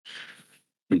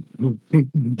Wait,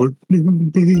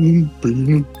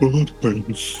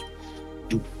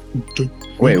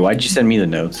 why'd you send me the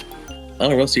notes? I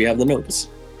don't know, so you have the notes.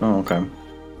 Oh, okay.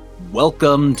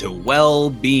 Welcome to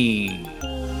Well-Being.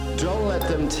 Don't let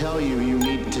them tell you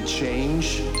need to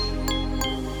change.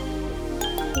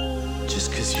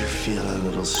 Just because you're feeling a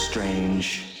little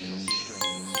strange.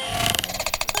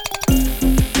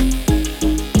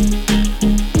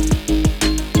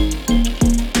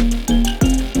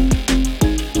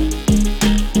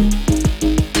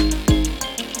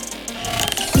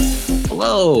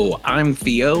 Hello, I'm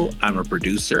Theo. I'm a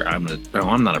producer. I'm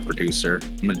not a producer.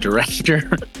 I'm a director.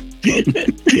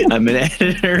 I'm an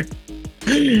editor.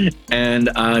 And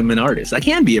I'm an artist. I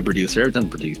can be a producer. I've done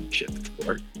producing shit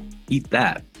before. Eat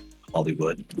that,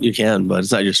 Hollywood. You can, but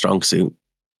it's not your strong suit.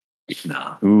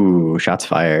 Nah. Ooh, shots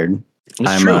fired. It's true,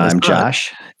 it's I'm not.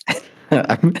 Josh.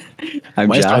 I'm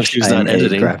My strong Josh. suit's I'm not a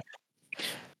editing.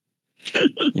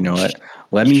 You know what?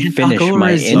 Let me Can't finish talk over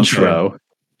my his intro.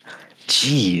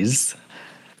 Jeez.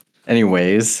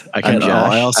 Anyways, I can't. I'm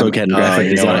Josh. I also can graphic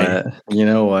design. You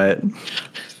know what?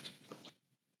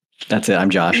 That's it. I'm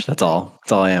Josh. That's all.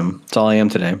 That's all I am. That's all I am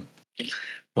today.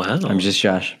 Wow. I'm just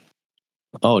Josh.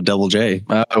 Oh, double J.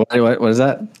 What is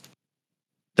that?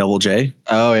 Double J.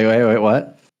 Oh, wait.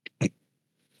 What?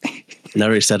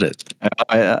 Never said it.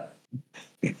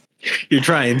 You're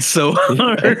trying so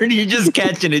hard. You're just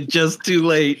catching it just too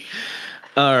late.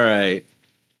 All right.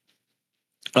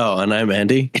 Oh, and I'm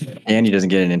Andy. And he doesn't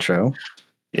get an intro.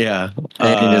 Yeah.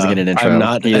 And he doesn't get an intro. I'm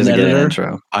not he an doesn't get an editor.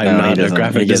 intro. I'm not a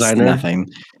graphic he gets designer. Nothing.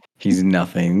 He's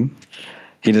nothing.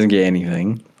 He doesn't get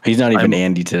anything. He's not even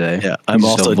Andy today. Yeah. I'm He's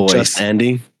also a voice. just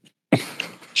Andy.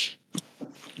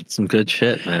 Some good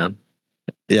shit, man.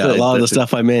 Yeah. Good. A lot of the That's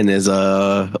stuff I'm in is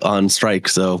on strike.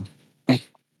 So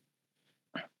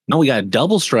No, we got a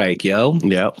double strike, yo.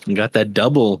 yeah. We got that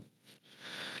double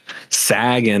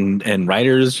SAG and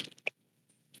writers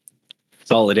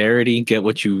solidarity. Get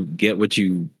what you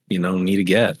need to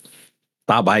get.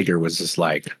 Bob Iger was just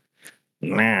like,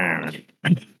 nah.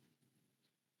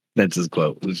 That's his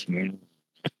quote.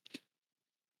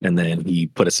 And then he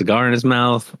put a cigar in his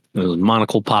mouth. His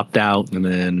monocle popped out, and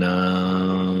then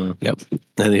Yep.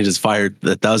 And he just fired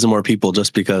 1,000 more people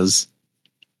just because.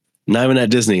 Not even at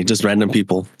Disney, just random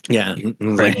people. yeah, he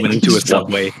was like went into a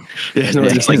subway. Yeah, And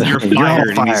just like, like, you're You're fired.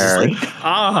 And he's just fired. like,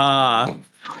 ah.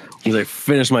 he's like,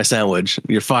 finish my sandwich.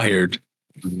 You're fired.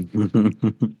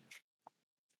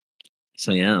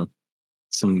 So yeah,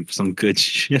 some good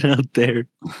shit out there.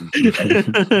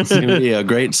 It's gonna be a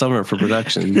great summer for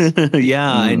productions.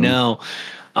 Yeah, I know.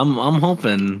 I'm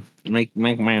hoping make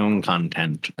my own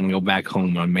content and go back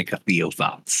home and make a Theo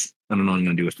Thoughts. I don't know what I'm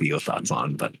gonna do with Theo Thoughts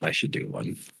on, but I should do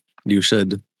one. You should.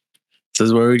 This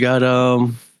is where we got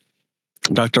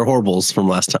Dr. Horribles from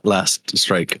last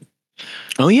strike.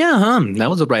 Oh yeah, huh?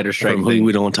 That was a writer strike From who thing.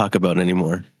 we don't talk about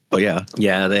anymore. But yeah,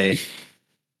 Yeah, I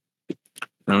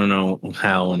don't know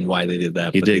how and why they did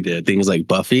that, he but they did did. things like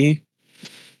Buffy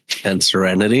and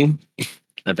Serenity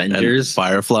Avengers. and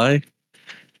Firefly,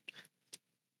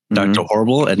 Dr.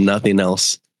 Horrible, and nothing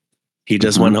else. He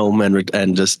just went home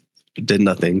and just did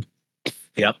nothing.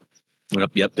 Yep.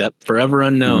 Forever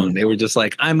unknown. They were just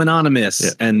like, I'm anonymous,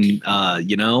 Yeah. and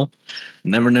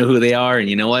never know who they are. And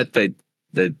you know what? They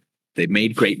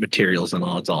made great materials, and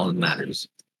it's all that matters.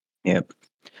 Yep.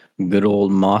 Good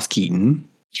old Moss Keaton.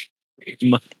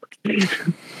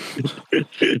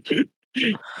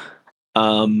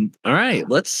 All right,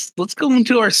 let's go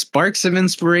into our sparks of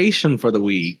inspiration for the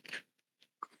week.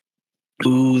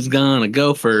 Who's gonna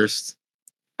go first?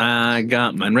 I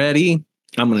got mine ready.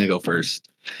 I'm gonna go first.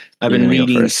 I've been You're gonna go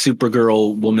reading first.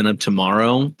 Supergirl Woman of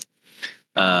Tomorrow.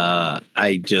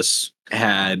 I just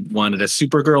wanted a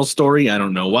Supergirl story. I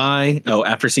don't know why. Oh,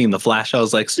 after seeing The Flash, I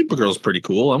was like, Supergirl's pretty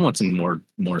cool. I want some more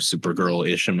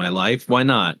Supergirl-ish in my life. Why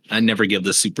not? I never give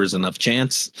the supers enough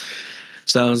chance.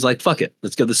 So I was like, fuck it.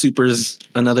 Let's give the supers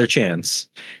another chance.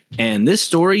 And this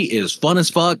story is fun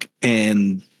as fuck.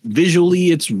 And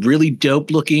visually, it's really dope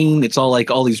looking. It's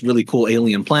all these really cool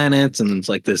alien planets. And it's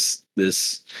like this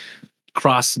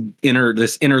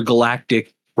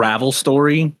intergalactic travel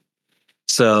story.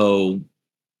 So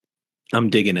I'm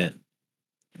digging it.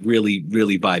 Really,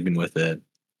 really vibing with it.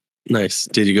 Nice.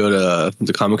 Did you go to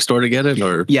the comic store to get it,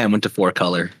 or? Yeah, I went to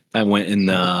 4-Color. I went in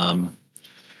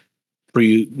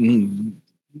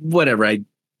whatever. I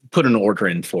put an order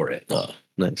in for it. Oh,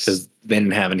 nice. Because they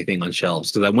didn't have anything on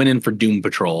shelves. Because I went in for Doom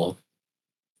Patrol,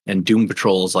 and Doom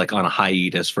Patrol is like on a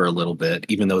hiatus for a little bit,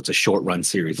 even though it's a short run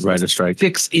series. Writer strike.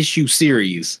 6-issue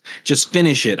series. Just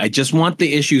finish it. I just want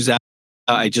the issues out.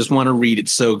 I just want to read it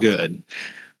so good.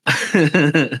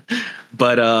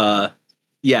 But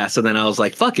yeah, so then I was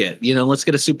like, fuck it, let's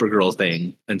get a Supergirl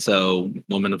thing. And so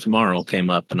Woman of Tomorrow came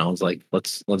up, and I was like,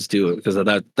 let's do it, because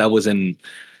that was in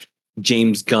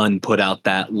James Gunn put out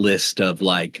that list of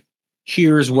like,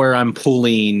 here's where I'm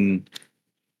pulling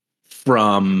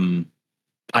from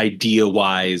idea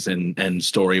wise and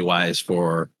story wise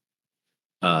for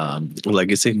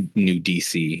Legacy. new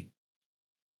DC.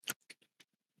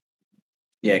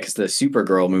 Yeah, because the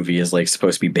Supergirl movie is like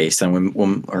supposed to be based on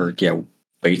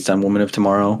based on Woman of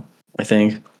Tomorrow, I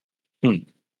think.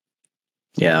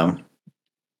 Yeah,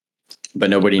 but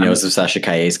nobody knows if Sasha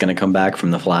Calle is going to come back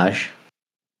from The Flash.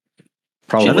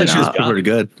 Probably I think she was not. pretty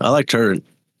good. I liked her,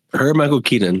 Michael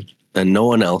Keaton, and no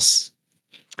one else.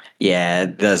 Yeah,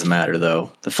 it doesn't matter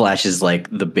though. The Flash is like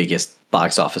the biggest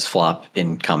box office flop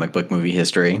in comic book movie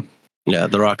history. Yeah,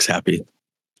 The Rock's happy.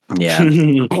 Yeah,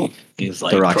 He's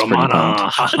like, The Rock's pretty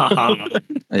pumped.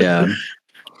 Yeah,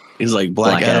 He's like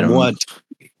Black Adam. What?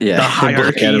 Yeah, The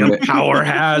hierarchy of power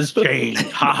has changed.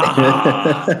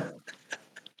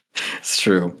 It's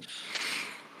true.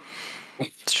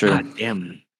 It's true. God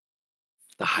damn.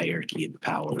 The hierarchy of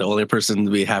power. The only person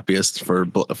to be happiest for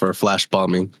Flash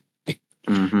bombing.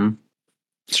 Mm-hmm.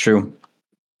 It's true.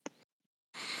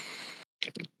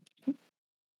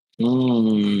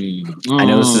 I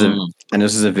know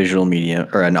this is a visual medium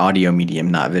or an audio medium,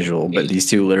 not visual, but these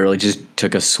two literally just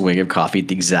took a swig of coffee at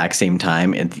the exact same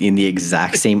time and in the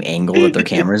exact same angle that their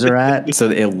cameras are at,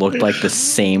 so it looked like the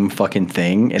same fucking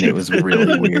thing, and it was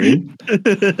really weird.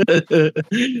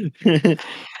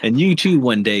 And you too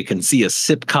one day can see us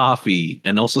sip coffee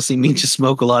and also see me just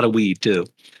smoke a lot of weed too.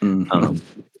 Mm-hmm.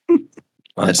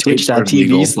 On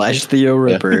Twitch.tv/Theo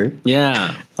Ripper.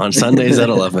 Yeah. On Sundays at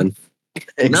 11.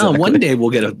 Exactly. No, one day we'll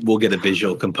get a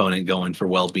visual component going for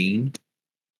well-being.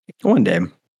 One day.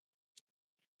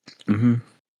 Mm-hmm.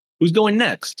 Who's going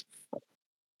next?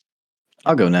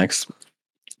 I'll go next.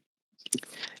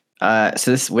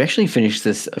 So we actually finished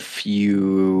this a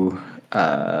few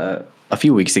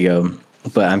weeks ago,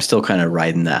 but I'm still kind of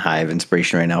riding that high of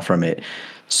inspiration right now from it.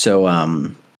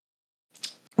 So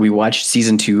we watched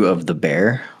season 2 of The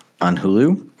Bear on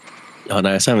Hulu. Oh,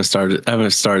 nice! I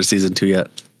haven't started season 2 yet.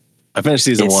 I finished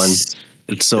season 1.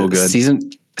 It's so good.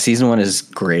 Season 1 is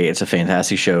great. It's a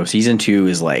fantastic show. Season 2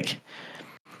 is like,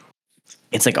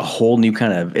 it's like a whole new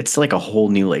kind of, it's like a whole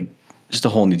new, like, just a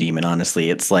whole new demon, honestly.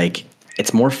 It's like,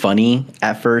 it's more funny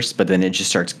at first, but then it just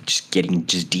starts just getting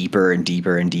just deeper and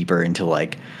deeper and deeper into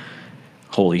like,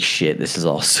 holy shit, this is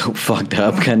all so fucked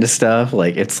up kind of stuff.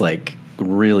 Like, it's like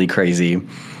really crazy.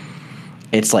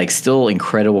 It's like still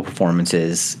incredible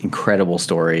performances, incredible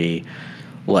story,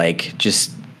 like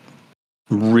just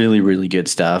really, really good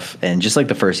stuff. And just like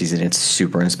the first season, it's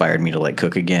super inspired me to like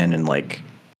cook again and like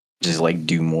just like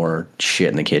do more shit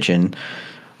in the kitchen,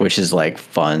 which is like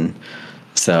fun.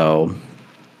 So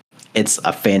it's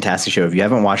a fantastic show. If you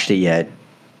haven't watched it yet,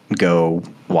 go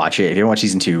watch it. If you haven't watched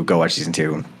season 2, go watch season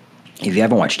 2. If you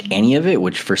haven't watched any of it,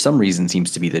 which for some reason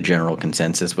seems to be the general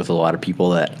consensus with a lot of people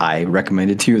that I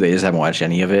recommended to, they just haven't watched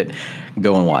any of it,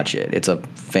 go and watch it. It's a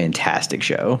fantastic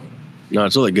show. No,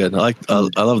 it's really good. I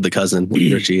love the cousin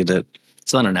Richie in it.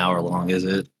 It's not an hour long, is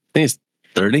it? I think it's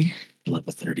 30. I love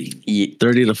a 30.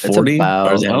 30 to 40.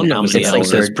 How many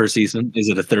it's hours per season? Is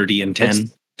it a 30 and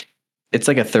 10? It's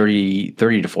like a 30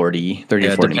 to 40, 30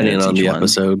 to 40 depending minutes on each the one.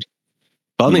 episode.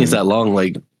 But I don't think it's that long,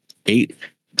 like 8,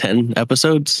 10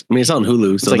 episodes. I mean, it's on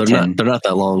Hulu, so like they're not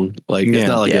that long. Like it's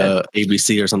not like a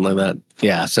ABC or something like that.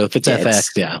 Yeah, so if it's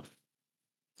FX,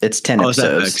 it's 10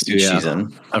 episodes FX too, each yeah.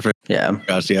 season. I forgot. Yeah.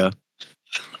 Gosh, yeah.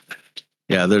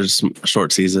 Yeah, there's some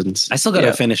short seasons. I still got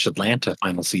to finish Atlanta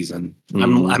final season.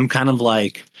 I'm kind of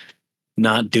like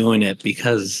not doing it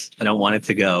because I don't want it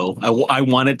to go. I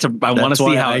want it to. I want to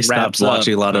see how I it stopped wraps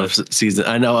watching up. a lot of seasons.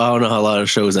 I don't know how a lot of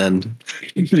shows end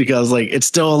because like it's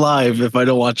still alive if I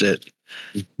don't watch it.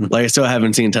 Like I still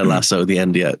haven't seen Ted Lasso at the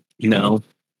end yet. No.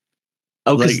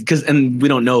 Oh, because and we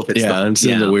don't know if it's it's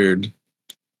a weird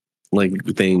like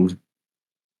thing,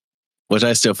 which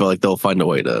I still feel like they'll find a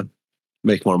way to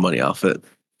make more money off it.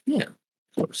 Yeah, of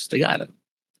course they got it.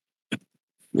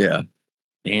 Yeah.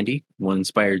 Andy, what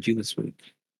inspired you this week?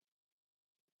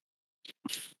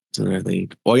 So I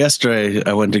think. Well, yesterday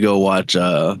I went to go watch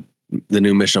the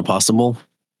new Mission Impossible.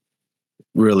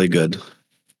 Really good.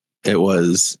 It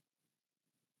was.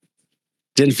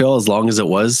 Didn't feel as long as it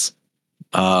was.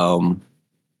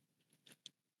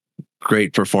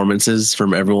 Great performances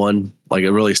from everyone. Like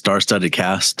a really star-studded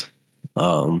cast.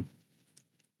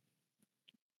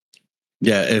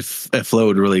 Yeah, it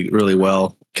flowed really, really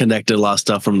well. Connected a lot of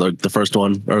stuff from the first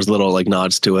one. There was little like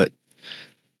nods to it.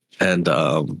 And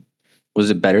was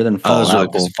it better than was Fallout? really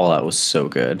Because cool. Fallout was so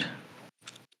good.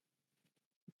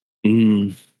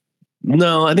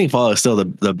 No, I think Fallout is still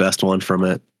the best one from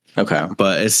it, Okay.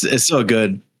 but it's still a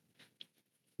good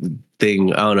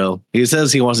thing. I don't know. He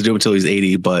says he wants to do it until he's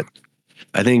 80, but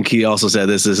I think he also said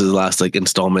this is his last like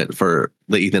installment for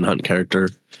the Ethan Hunt character,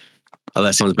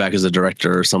 unless he comes back as a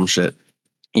director or some shit.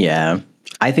 Yeah.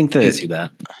 I think I see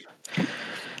that, that.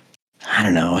 I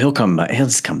don't know. He'll come back. He'll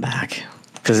just come back.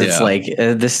 Because it's Yeah. like,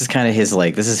 this is kind of his,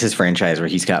 like, this is his franchise where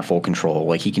he's got full control.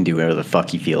 Like, he can do whatever the fuck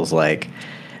he feels like.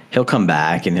 He'll come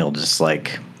back and he'll just,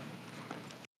 like,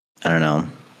 I don't know.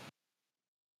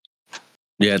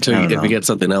 Yeah, I don't if know. he gets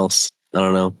something else. I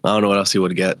don't know. I don't know what else he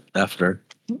would get after.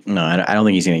 No, I don't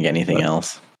think he's going to get anything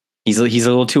else. He's a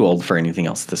little too old for anything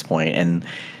else at this point. And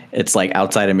it's like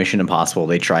outside of Mission Impossible,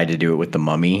 they tried to do it with The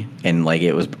Mummy. And like,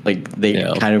 it was like, they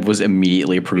kind of was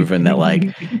immediately proven that like,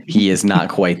 he is not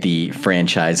quite the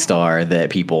franchise star that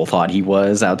people thought he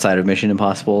was outside of Mission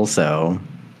Impossible. So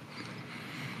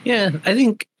Yeah, I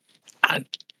think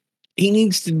he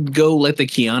needs to go let the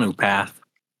Keanu path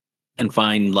and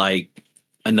find like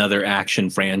another action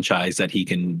franchise that he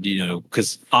can,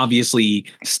 because obviously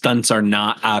stunts are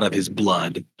not out of his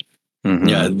blood.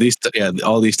 mhm.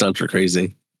 All these stunts are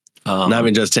crazy. Not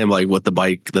even just him, like with the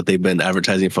bike that they've been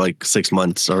advertising for like 6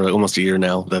 months or almost a year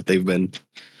now that they've been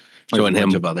showing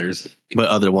him, of others, but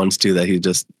other ones too that he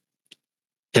just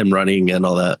him running and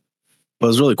all that. But it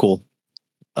was really cool.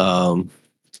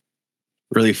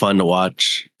 Really fun to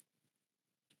watch.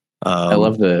 I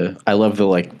love the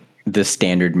like the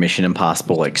standard Mission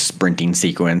Impossible like sprinting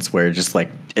sequence where it's just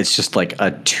like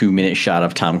a 2-minute shot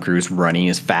of Tom Cruise running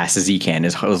as fast as he can,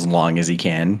 as long as he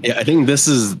can. Yeah, I think this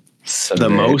is So the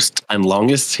great. most and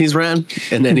longest he's ran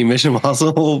in any Mission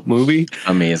Impossible movie.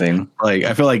 Amazing. Like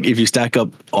I feel like if you stack up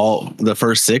all the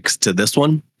first 6 to this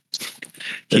one, he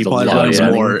There's a probably lot of runs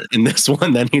running. more in this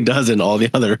one than he does in all the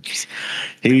others.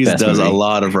 He Best does a movie.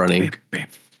 lot of running.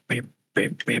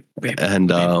 And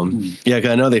 'cause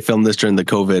I know they filmed this during the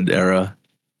COVID era,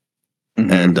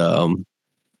 Mhm. and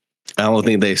I don't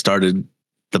think they started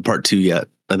the part 2 yet.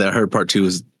 I heard part 2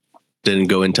 didn't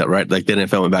go into right, like they didn't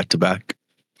film it back to back.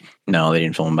 No, they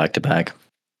didn't film them back to back.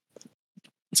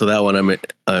 So that one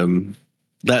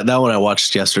that one I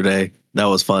watched yesterday. That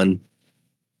was fun.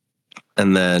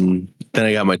 And then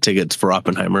I got my tickets for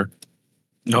Oppenheimer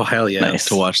oh hell yeah, Nice.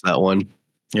 to watch that one.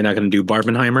 You're not going to do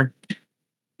Barbenheimer?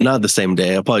 Not the same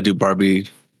day. I'll probably do Barbie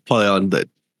probably on the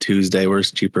Tuesday where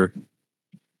it's cheaper.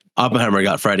 Oppenheimer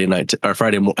got Friday night or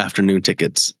Friday afternoon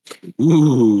tickets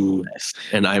Ooh,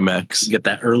 and IMAX. get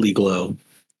that early glow.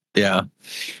 Yeah.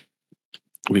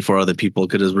 Before other people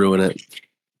could just ruin it.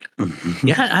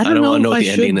 Yeah, I I don't don't know know if what the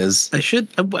ending is. I should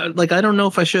like. I don't know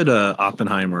if I should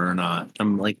Oppenheimer or not.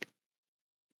 I'm like,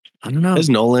 I don't know. It's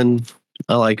Nolan.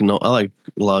 I like a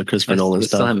lot of Christopher Nolan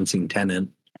Still stuff. haven't seen Tenet.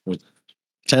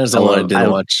 Tenet's the one I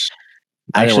didn't watch.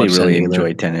 I didn't actually watch really Tenet either.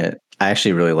 enjoyed Tenet. I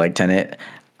actually really like Tenet.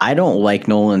 I don't like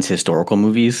Nolan's historical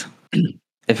movies,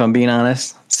 if I'm being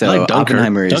honest. So I like Dunkirk.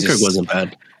 Oppenheimer is Dunkirk just, wasn't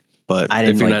bad, but I if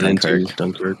didn't you're like not into Dunkirk.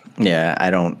 Dunkirk, Yeah, I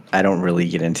don't really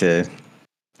get into.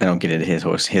 I don't get into his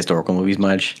historical movies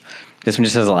much. This one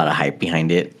just has a lot of hype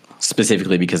behind it,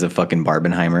 specifically because of fucking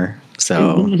Barbenheimer.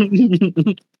 So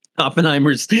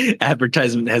Oppenheimer's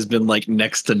advertisement has been like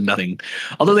next to nothing.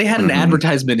 Although they had an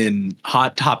advertisement in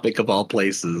Hot Topic of all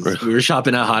places. We were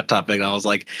shopping at Hot Topic and I was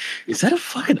like, is that a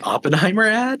fucking Oppenheimer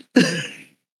ad?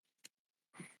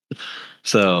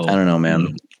 So I don't know,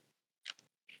 man.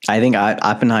 I think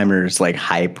Oppenheimer's like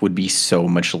hype would be so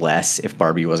much less if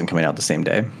Barbie wasn't coming out the same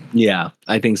day. yeah,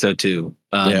 I think so too.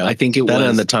 I think it that was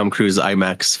and the Tom Cruise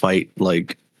IMAX fight.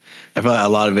 Like, I feel like a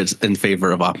lot of it's in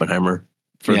favor of Oppenheimer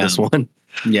for this one.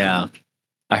 Yeah.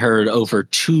 I heard over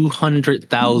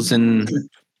 200,000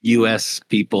 US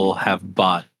people have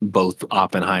bought both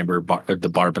Oppenheimer, the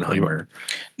Barbenheimer.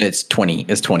 It's 20,000.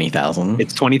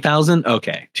 It's 20,000?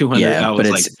 Okay. 200. Yeah, but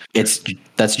like, it's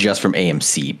that's just from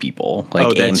AMC people. Like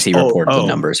Oh, that's- AMC reported the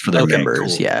numbers for their okay,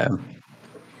 members. cool. Yeah.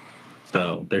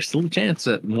 so there's still a chance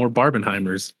that more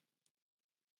Barbenheimers.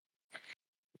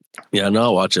 Yeah, no,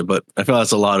 I'll watch it, but I feel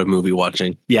that's a lot of movie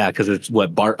watching. Yeah, because it's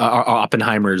what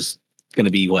Oppenheimer's going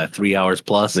to be 3 hours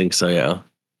plus. I think so. Yeah, I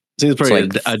think it's probably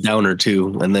It's like- a downer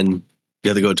too, and then you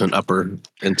have to go to an upper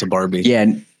into Barbie.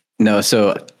 Yeah. No,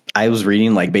 so I was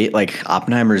reading like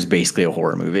Oppenheimer is basically a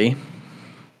horror movie.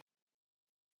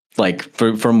 Like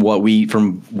from what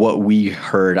we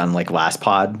heard on like last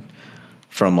pod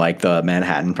from like the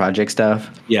Manhattan Project stuff.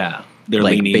 Yeah, they're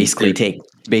like leaning, basically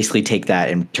take that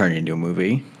and turn it into a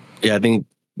movie. Yeah, I think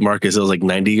Marcus, it was like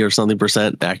 90 or something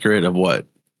 % accurate of what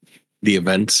the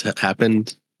events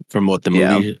happened from what the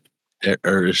movie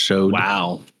or showed.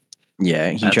 Wow.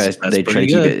 Yeah, That's they try to pretty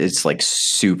keep good. it, it's like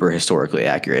super historically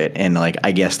accurate, and like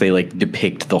I guess they like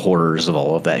depict the horrors of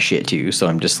all of that shit too. So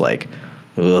I'm just like,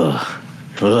 ugh,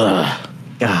 ugh,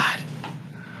 God.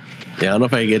 Yeah, I don't know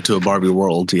if I can get to a Barbie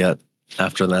world yet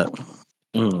after that.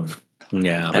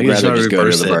 Yeah. I'd guess rather I'll just go to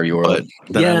reverse the it, Barbie world.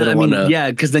 but then I wouldn't want to. Yeah,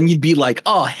 because then you'd be like,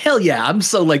 oh hell yeah, I'm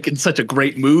so like in such a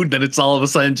great mood. Then it's all of a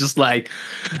sudden just like,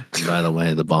 by the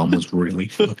way, the bomb was really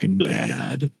fucking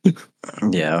bad.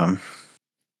 Yeah,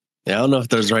 Yeah, I don't know if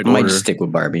there's right I might order. just stick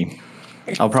with Barbie.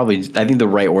 I think the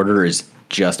right order is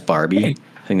just Barbie.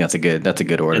 I think that's a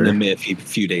good order. And then a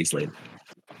few days later.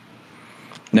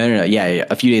 No. Yeah.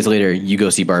 A few days later, you go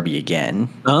see Barbie again.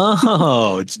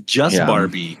 Oh, it's just Yeah.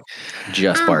 Barbie.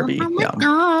 Just Barbie. Yeah.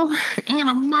 Girl in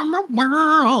a mama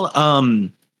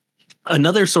world.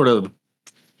 Another sort of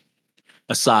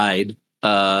aside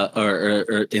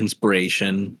or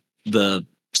inspiration, the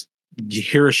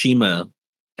Hiroshima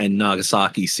and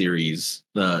Nagasaki series,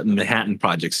 the Manhattan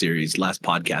Project series, last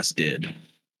podcast did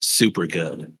super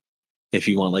good. If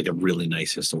you want like a really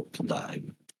nice historical dive,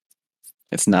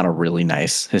 It's not a really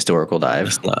nice historical dive.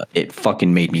 It's not. It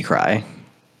fucking made me cry.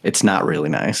 It's not really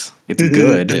nice. It's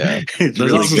good. Yeah. it's There's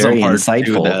really also good. some very parts too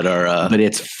insightful, that are. but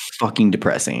it's fucking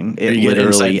depressing. It You get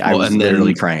literally, I insightful, was and then-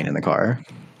 literally crying in the car.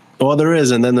 Well, there is,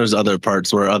 and then there's other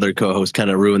parts where other co-hosts kind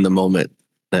of ruin the moment,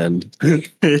 and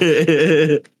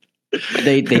But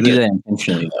they do that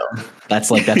intentionally though.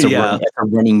 That's Yeah. a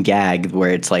running gag where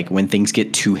it's like when things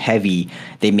get too heavy,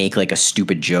 they make like a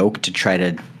stupid joke to try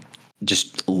to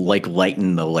just like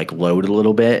lighten the like load a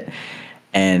little bit.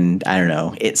 And I don't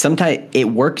know. It sometimes it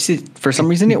works. For some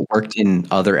reason, it worked in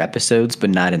other episodes, but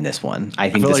not in this one. I I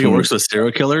think feel this like it one works was, with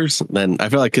serial killers. Then I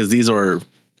feel like because these were,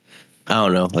 I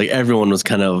don't know, like everyone was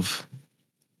kind of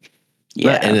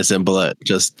not yeah, innocent, but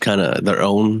just kind of their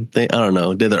own thing. I don't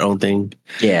know, did their own thing.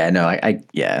 yeah. No, I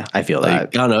feel Like I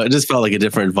that. don't know, it just felt like a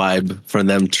different vibe for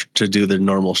them to do their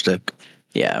normal shtick.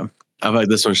 Yeah, I feel like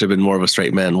this one should have been more of a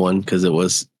straight man one because it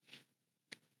was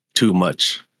too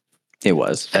much, it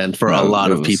was. and for a No, lot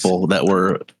it of was- people that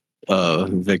were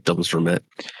victims from it.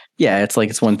 Yeah, it's like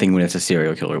it's one thing when it's a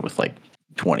serial killer with like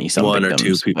 20 some One or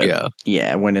victims, two people, but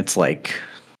yeah. when it's like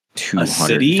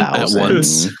city at 200,000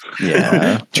 once.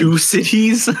 Yeah, Two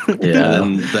cities. yeah.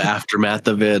 And the aftermath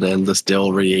of it, and the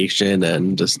still radiation,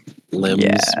 and just limbs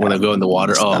Yeah. when they go in the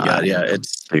water. It's Oh not- god, yeah,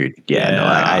 it's Dude, yeah, no,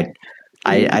 Yeah.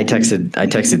 I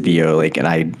texted Theo like, and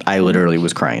I literally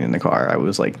was crying in the car. I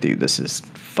was like, dude, this is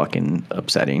fucking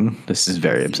upsetting. This is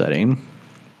very upsetting.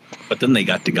 But then they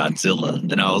got to Godzilla,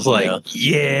 and I was like,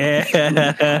 yeah.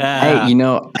 Hey,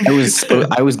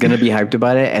 I was gonna be hyped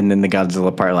about it, and then the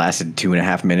Godzilla part lasted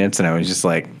 2.5 minutes, and I was just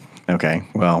like, okay,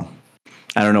 well,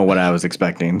 I don't know what I was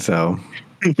expecting. So,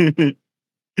 and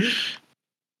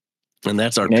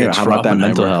that's our anyway, pitch how for about that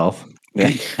mental Oppenheimer. health? Yeah,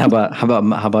 how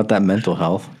about that mental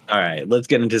health? All right, let's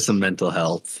get into some mental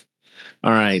health.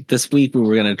 All right, this week we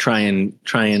were gonna try and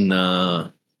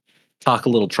talk a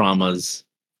little traumas.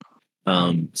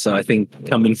 So I think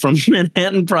coming from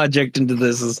Manhattan Project into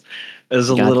this is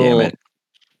a God little. damn it.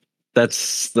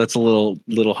 That's a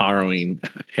little harrowing.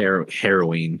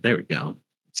 Harrowing. There we go.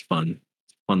 It's fun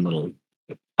little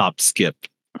hop skip.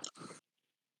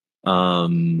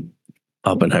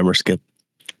 Oppenheimer skip.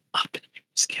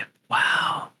 Skip.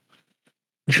 Wow.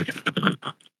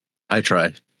 I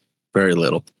try very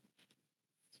little.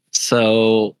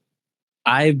 So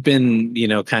I've been,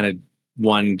 kind of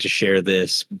wanting to share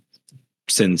this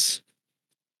since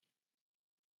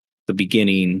the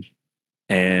beginning,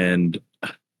 and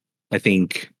I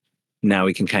think now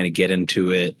we can kind of get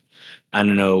into it. I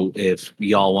don't know if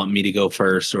y'all want me to go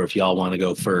first or if y'all want to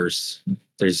go first. If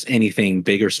there's anything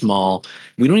big or small.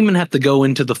 We don't even have to go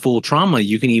into the full trauma.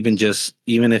 You can even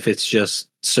if it's just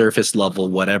surface level,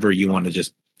 whatever you want to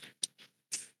just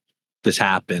this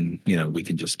happen, we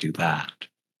can just do that.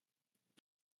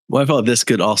 Well, I felt this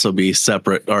could also be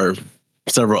separate or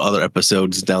several other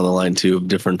episodes down the line too of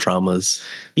different traumas.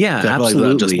 Yeah, I feel like absolutely.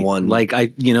 not just one. Like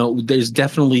there's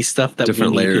definitely stuff that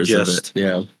Different we need layers to of just,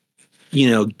 it.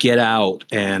 Yeah. get out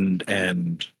and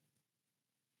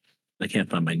I can't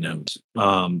find my notes.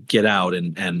 Get out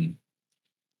and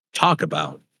talk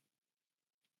about.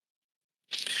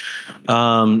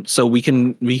 So we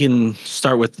can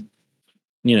start with,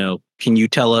 can you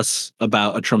tell us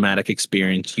about a traumatic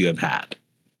experience you have had?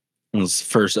 That was the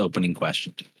first opening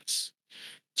question to this.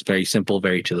 It's very simple,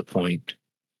 very to the point.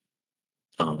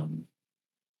 I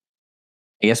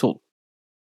guess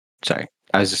sorry.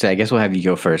 I was just saying, I guess we'll have you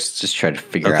go first. Just try to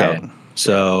figure Okay. out,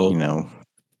 So,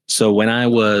 So when I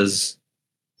was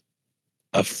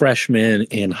a freshman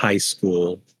in high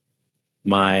school,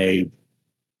 my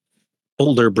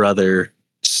older brother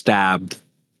stabbed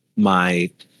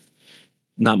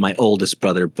not my oldest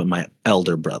brother, but my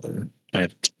elder brother. I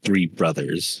have 3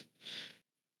 brothers.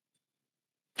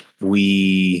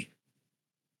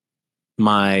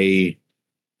 My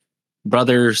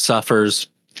brother suffers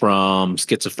from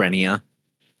schizophrenia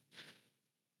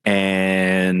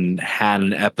and had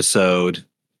an episode.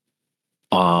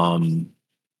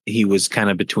 He was kind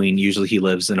of between, usually he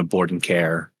lives in a board and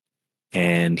care,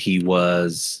 and he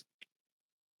was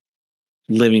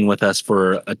living with us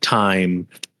for a time.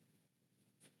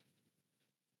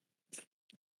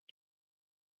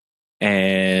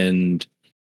 And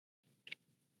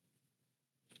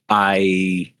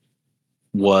I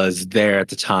was there at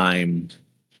the time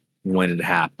when it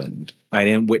happened. I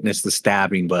didn't witness the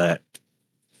stabbing, but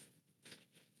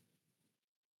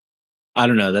I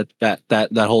don't know,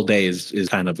 that whole day is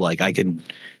kind of like I can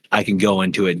go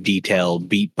into it detailed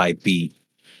beat by beat.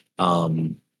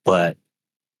 But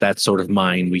that's sort of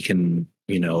mine. We can,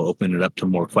 open it up to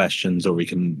more questions, or we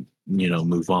can,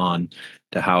 move on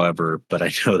to however, but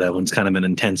I know that one's kind of an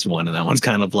intense one, and that one's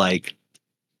kind of like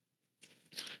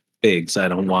big. So I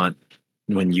don't want,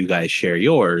 when you guys share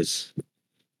yours,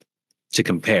 to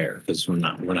compare, because we're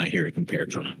not here to compare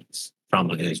traumas.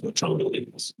 Trauma is what trauma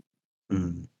is.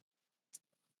 Mm.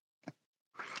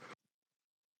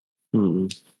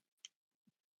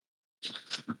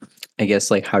 I guess,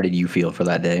 like, how did you feel for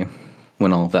that day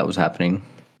when all of that was happening?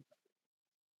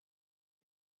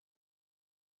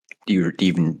 Do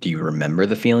you remember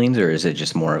the feelings, or is it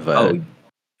just more of a?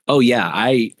 Oh yeah,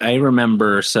 I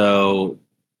remember. So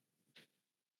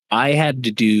I had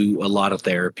to do a lot of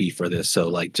therapy for this. So,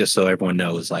 like, just so everyone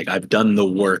knows, like, I've done the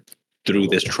work through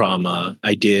this trauma.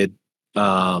 I did.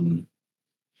 Now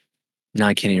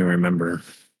I can't even remember.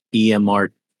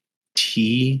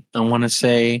 EMRT, I want to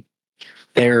say,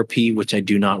 therapy, which I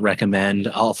do not recommend.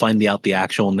 I'll find out the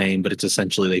actual name, but it's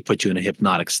essentially they put you in a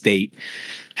hypnotic state,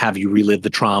 have you relive the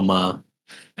trauma,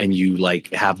 and you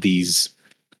like have these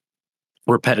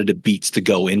repetitive beats to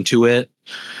go into it.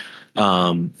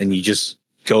 And you just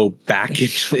go back.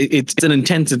 It's an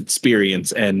intense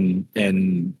experience, and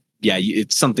yeah,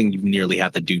 it's something you nearly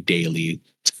have to do daily.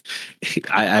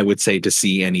 I would say, to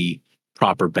see any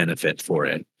proper benefit for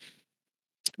it.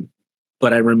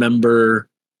 But I remember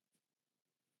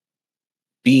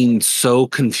being so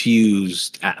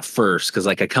confused at first, because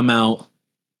like I come out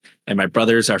and my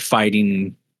brothers are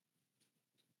fighting.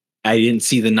 I didn't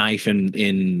see the knife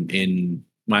in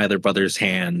my other brother's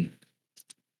hand.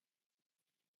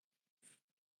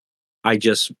 I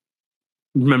just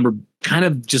remember kind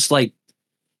of just like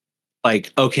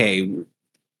okay,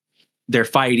 they're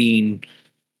fighting.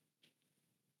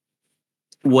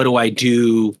 What do I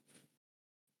do?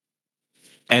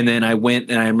 And then I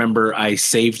went and I remember I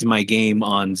saved my game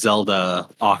on Zelda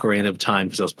Ocarina of Time,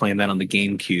 because I was playing that on the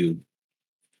GameCube,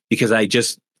 because I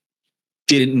just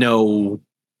didn't know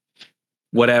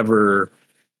whatever.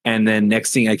 And then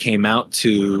next thing I came out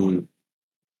to,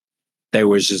 there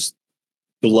was just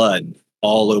blood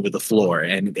all over the floor.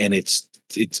 And it's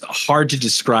hard to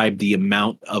describe the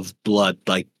amount of blood,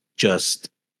 like just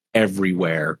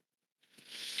everywhere.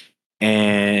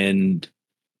 And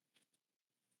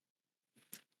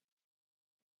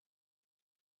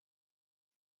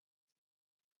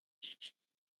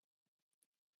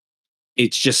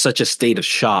it's just such a state of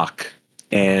shock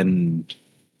and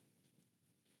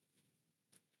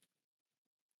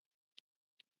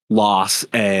loss,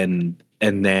 and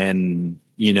then,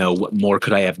 what more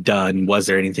could I have done? Was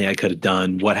there anything I could have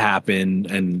done? What happened?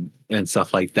 And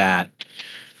stuff like that.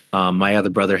 My other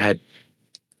brother had,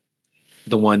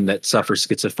 the one that suffers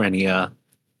schizophrenia,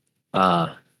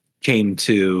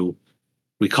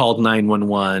 we called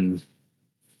 911,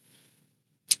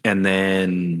 and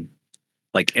then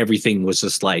like everything was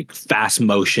just like fast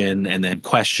motion, and then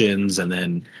questions, and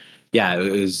then yeah, it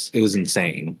was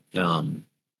insane.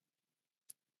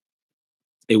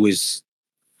 It was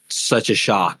such a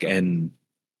shock, and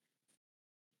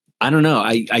I don't know.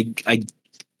 I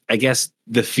guess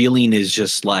the feeling is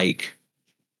just like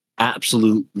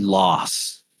absolute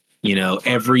loss.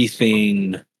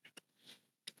 Everything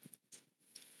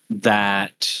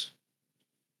that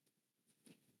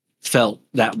felt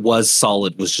that was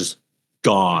solid was just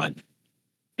gone,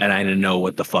 and I didn't know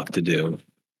what the fuck to do.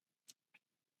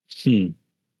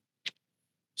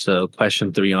 So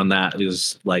question 3 on that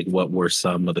is like, what were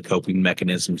some of the coping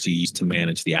mechanisms you used to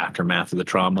manage the aftermath of the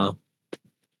trauma?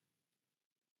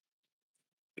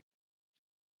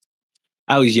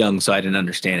 I was young, so I didn't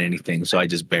understand anything. So I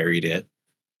just buried it,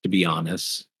 to be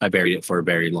honest. I buried it for a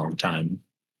very long time.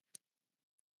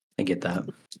 I get that.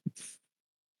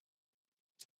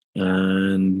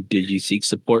 And did you seek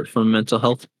support from a mental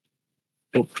health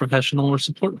professional or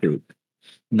support group?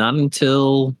 Not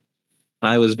until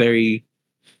I was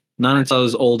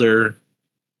older,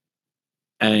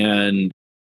 and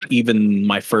even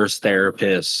my first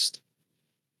therapist,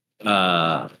 we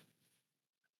kind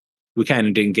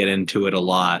of didn't get into it a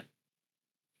lot,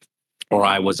 or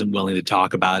I wasn't willing to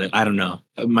talk about it. I don't know.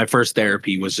 My first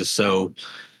therapy was just so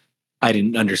I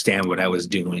didn't understand what I was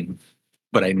doing,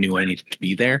 but I knew I needed to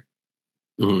be there.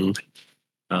 Mhm.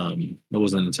 It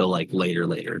wasn't until like later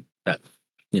that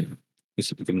we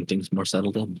started getting things more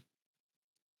settled in.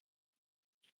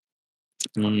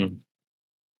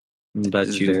 But This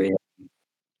is you, very,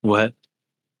 what?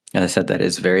 and I said that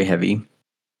is very heavy.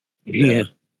 Yeah.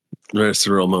 Very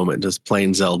surreal moment, just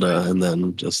playing Zelda and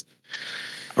then just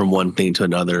from one thing to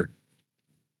another.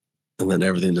 And then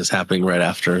everything just happening right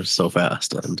after so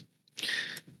fast. And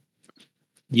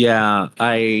Yeah,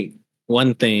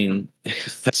 one thing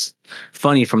that's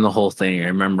funny from the whole thing. I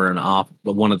remember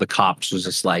one of the cops was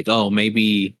just like, "Oh,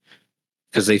 maybe,"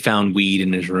 because they found weed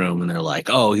in his room, and they're like,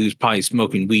 "Oh, he was probably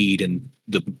smoking weed and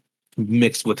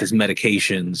mixed with his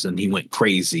medications, and he went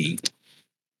crazy."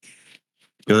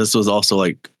 this was also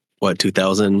like, what,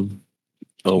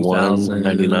 2001,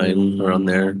 99, around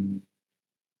there.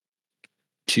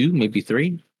 2, maybe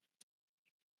 3.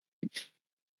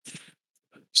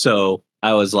 So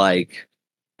I was like,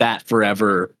 that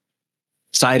forever.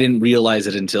 So I didn't realize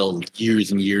it until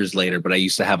years and years later, but I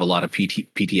used to have a lot of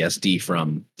PTSD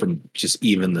from just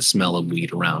even the smell of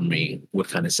weed around me would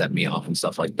kind of set me off and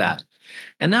stuff like that.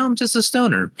 And now I'm just a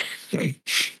stoner. I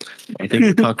think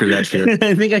you conquered that fear.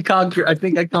 I think I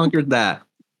conquered that.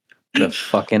 The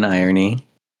fucking irony.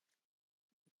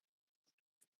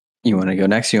 You want to go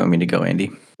next? You want me to go,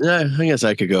 Andy? Yeah, I guess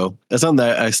I could go. That's something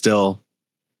that I still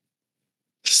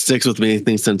sticks with me, I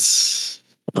think, since,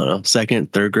 I don't know,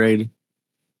 second, third grade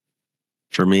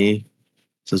for me.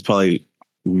 So it's probably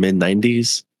mid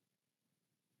 90s.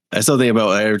 I still think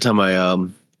about every time I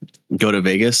go to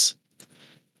Vegas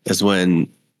is when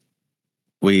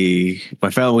my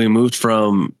family moved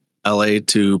from LA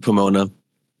to Pomona.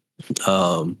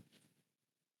 I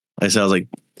said I was like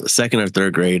second or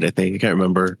third grade, I think. I can't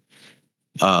remember.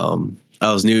 I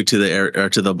was new to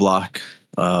the block.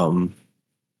 My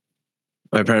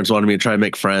parents wanted me to try to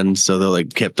make friends, so they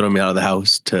like kept throwing me out of the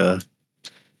house to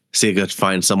see if I could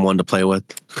find someone to play with.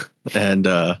 And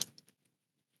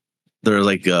they're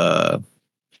like in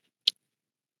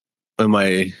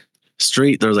my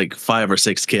street, there's like 5 or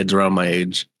 6 kids around my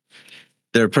age.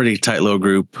 They're a pretty tight little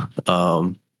group.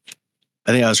 I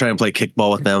think I was trying to play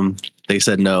kickball with them. They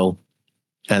said no.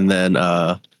 And then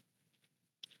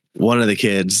one of the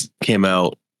kids came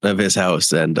out of his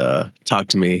house and talked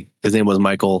to me. His name was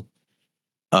Michael.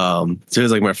 So he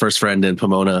was like my first friend in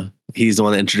Pomona. He's the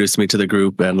one that introduced me to the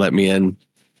group and let me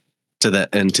into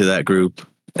that group.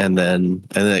 And then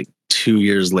like 2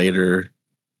 years later,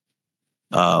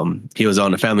 he was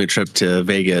on a family trip to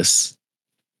Vegas,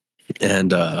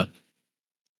 and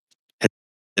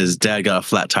his dad got a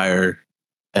flat tire,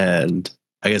 and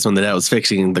I guess when the dad was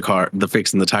fixing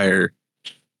the tire,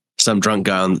 some drunk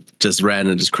guy just ran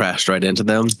and just crashed right into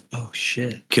them. Oh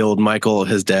shit! Killed Michael,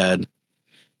 his dad,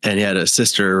 and he had a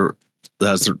sister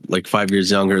that was like 5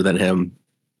 years younger than him.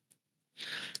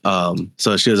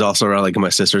 So she was also around like my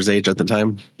sister's age at the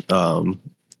time,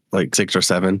 like 6 or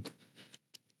 7.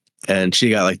 And she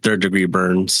got like 3rd-degree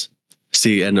burns.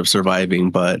 She ended up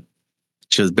surviving, but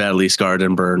she was badly scarred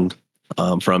and burned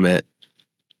from it.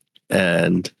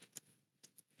 And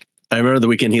I remember the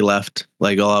weekend he left,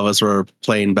 like all of us were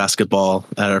playing basketball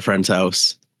at our friend's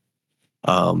house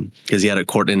because he had a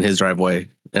court in his driveway,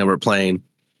 and we're playing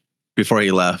before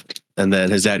he left. And then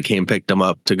his dad came, picked him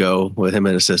up to go with him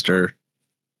and his sister.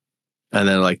 And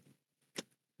then like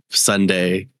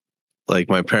Sunday, like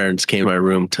my parents came to my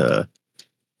room to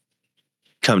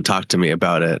come talk to me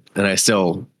about it, and I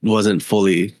still wasn't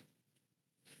fully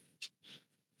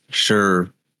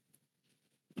sure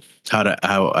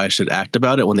how I should act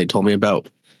about it when they told me about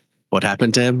what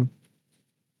happened to him.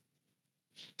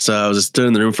 So I was just stood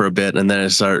in the room for a bit, and then I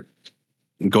start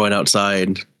going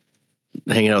outside,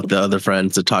 hanging out with the other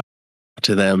friends to talk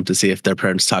to them to see if their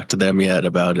parents talked to them yet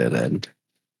about it. And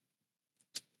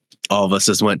all of us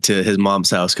just went to his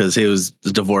mom's house because he was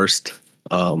divorced.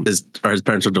 His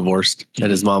parents were divorced,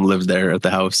 and his mom lived there at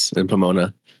the house in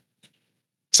Pomona.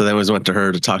 So then we went to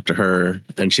her to talk to her,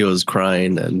 and she was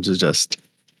crying, and just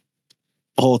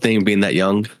the whole thing being that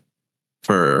young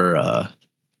for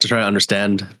to try to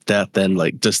understand death and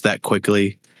like just that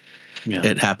quickly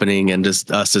it happening, and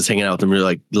just us just hanging out with him really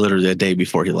like literally a day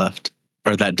before he left,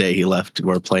 or that day he left, we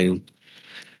were playing.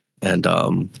 And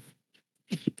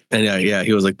And yeah,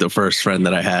 he was like the first friend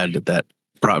that I had that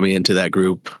brought me into that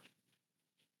group.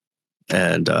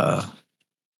 And yeah,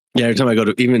 every time I go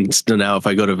to, even still now, if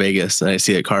I go to Vegas and I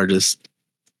see a car just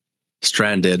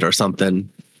stranded or something,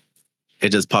 it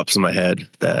just pops in my head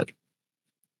that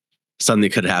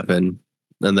something could happen.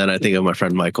 And then I think of my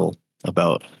friend Michael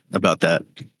about that.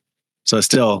 So it's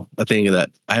still a thing that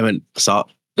I haven't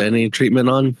sought any treatment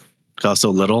on because I was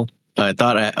so little. I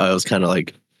thought I was kind of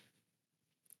like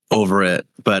over it,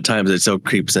 but at times it still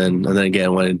creeps in. And then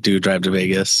again, when I do drive to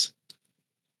Vegas,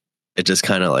 it just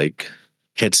kind of like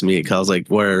hits me because like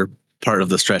we're part of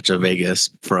the stretch of Vegas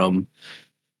from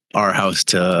our house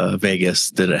to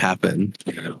Vegas did it happen.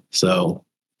 So,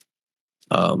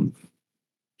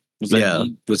 Was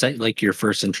that like your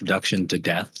first introduction to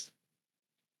death?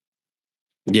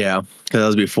 yeah, because that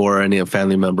was before any of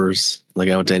family members. Like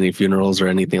I went to any funerals or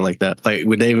anything like that. Like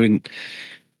we didn't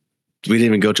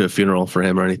even go to a funeral for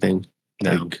him or anything.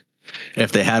 No. Like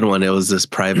if they had one, it was this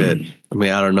private. I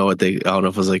mean, I don't know if it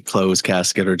was like closed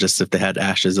casket or just if they had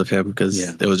ashes of him because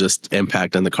it was just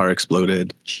impact and the car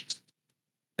exploded.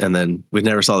 And then we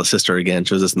never saw the sister again.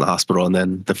 She was just in the hospital, and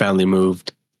then the family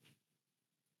moved.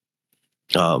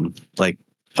 Like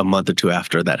a month or two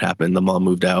after that happened, the mom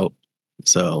moved out.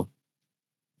 So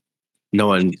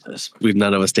none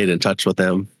of us stayed in touch with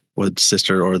them, with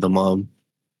sister or the mom.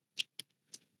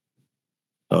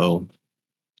 So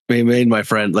we made my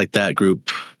friend like that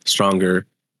group stronger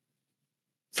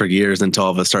for years until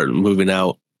all of us started moving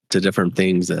out to different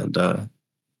things. And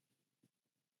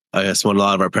I guess when a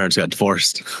lot of our parents got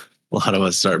divorced, a lot of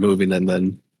us started moving, and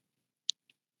then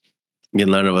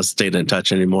none of us stayed in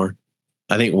touch anymore.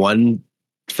 I think one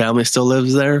family still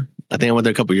lives there. I think I went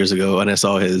there a couple years ago and I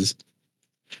saw the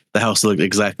house looked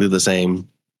exactly the same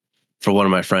for one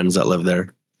of my friends that lived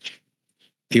there.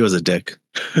 He was a dick,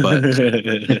 but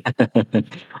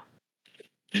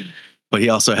he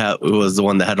also was the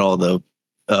one that had all the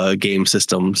game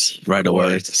systems right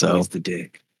away. So he's the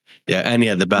dick. Yeah, and he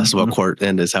had the basketball court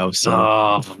in his house. So.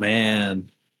 Oh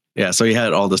man. Yeah, so he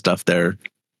had all the stuff there.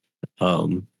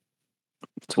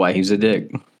 That's why he's a dick.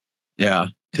 Yeah,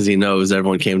 because he knows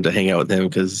everyone came to hang out with him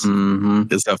because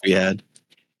the stuff he had.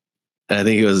 And I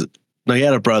think he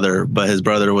had a brother, but his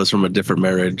brother was from a different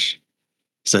marriage.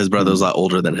 So his brother was a lot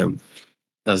older than him.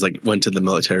 I was like, went to the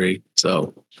military.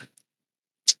 So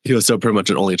he was still pretty much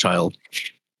an only child.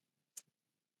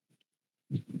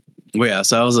 Well, yeah,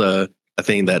 so that was a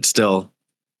thing that still,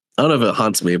 I don't know if it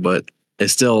haunts me, but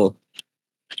it's still.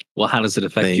 Well, how does it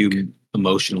affect you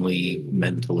emotionally,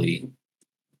 mentally?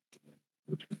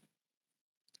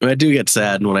 I do get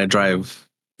sad when I drive,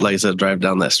 like I said,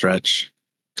 down that stretch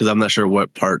because I'm not sure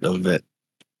what part of it.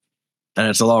 And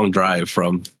it's a long drive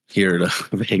from here to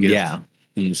Vegas. Yeah.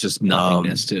 And it's just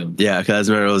nothingness too. Yeah, because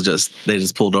I remember they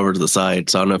just pulled over to the side.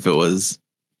 So I don't know if it was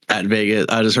at Vegas.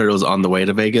 I just heard it was on the way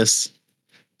to Vegas.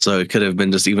 So it could have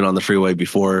been just even on the freeway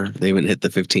before they even hit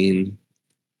the 15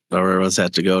 or wherever else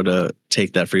had to go to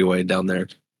take that freeway down there.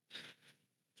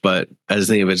 But I just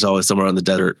think if it's always somewhere on the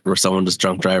desert where someone just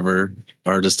drunk driver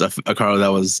or just a car that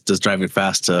was just driving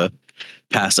fast to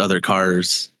pass other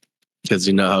cars because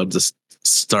you know how it just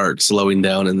start slowing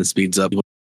down and then speeds up,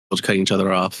 cutting each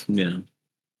other off. Yeah.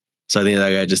 So I think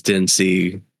that guy just didn't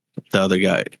see the other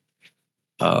guy.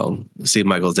 See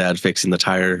Michael's dad fixing the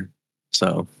tire.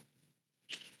 So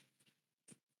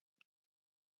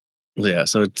yeah,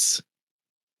 so it's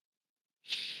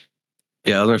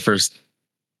that was my first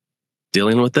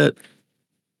dealing with it.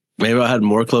 Maybe I had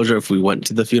more closure if we went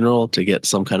to the funeral to get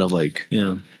some kind of like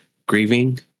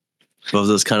grieving. But it was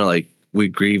just kind of like we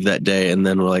grieved that day and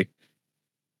then we're like,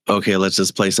 okay, let's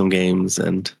just play some games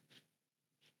and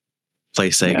play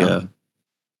Sega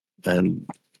and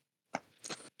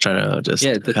try to just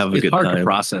have a good time. It's hard to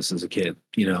process as a kid.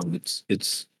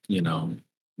 It's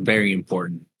very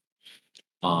important.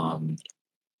 And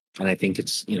I think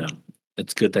it's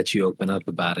good that you open up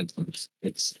about it.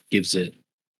 It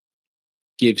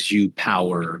gives you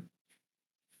power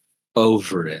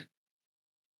over it,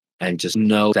 and just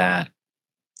know that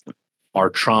our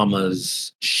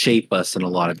traumas shape us in a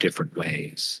lot of different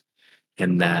ways,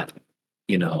 and that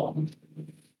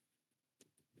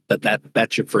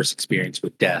that's your first experience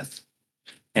with death,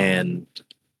 and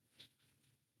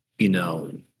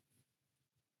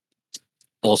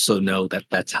also know that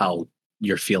that's how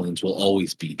your feelings will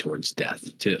always be towards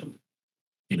death too,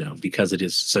 because it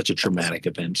is such a traumatic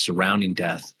event surrounding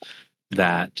death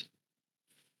that,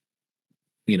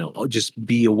 just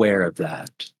be aware of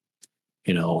that,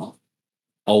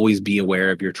 always be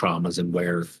aware of your traumas and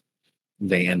where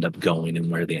they end up going and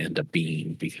where they end up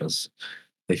being, because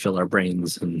they fill our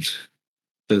brains and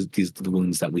these the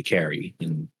wounds that we carry.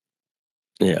 And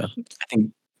Yeah. I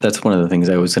think that's one of the things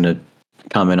I was going to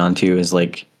comment on too is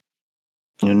like,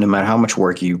 no matter how much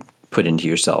work you put into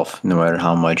yourself, no matter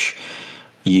how much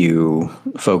you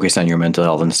focus on your mental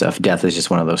health and stuff, death is just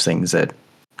one of those things that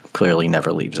clearly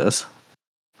never leaves us.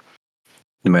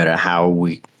 No matter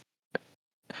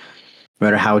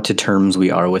to terms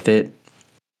we are with it,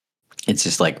 it's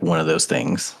just like one of those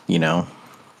things,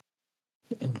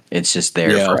 It's just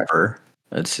there forever.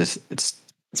 It's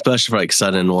especially for like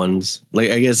sudden ones.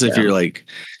 Like I guess if you're like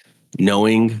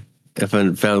knowing if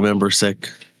a family member's sick,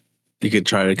 you could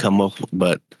try to come up,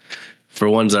 but for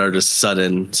ones that are just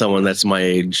sudden, someone that's my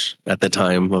age at the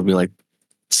time of being like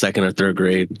second or third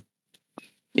grade,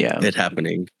 it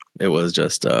happening. It was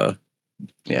just I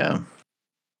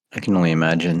can only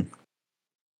imagine.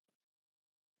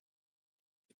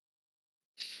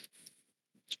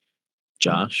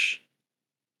 Josh,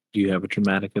 do you have a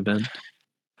traumatic event?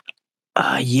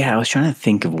 I was trying to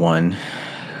think of one.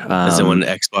 Is it when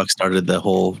Xbox started the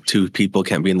whole two people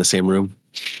can't be in the same room?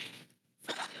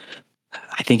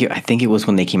 I think it was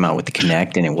when they came out with the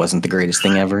Kinect and it wasn't the greatest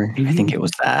thing ever. I think it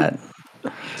was that.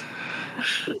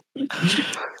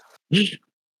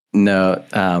 No,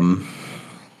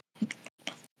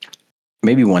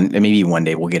 maybe one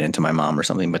day we'll get into my mom or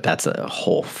something, but that's a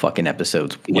whole fucking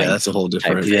episode. That's a whole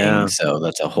different thing. Yeah. So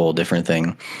that's a whole different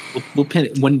thing. We'll pin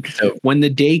it when the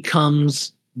day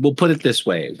comes. We'll put it this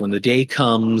way: when the day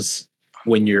comes,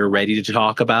 when you're ready to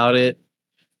talk about it,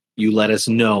 you let us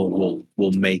know.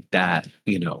 We'll make that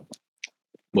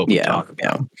what we talk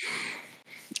about.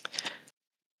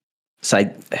 So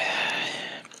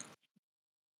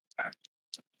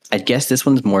I guess this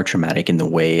one's more traumatic in the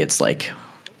way it's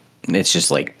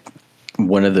just like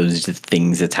one of those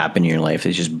things that's happened in your life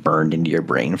that's just burned into your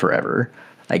brain forever,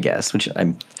 I guess, which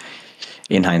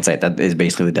in hindsight, that is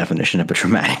basically the definition of a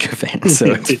traumatic event. So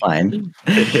it's fine.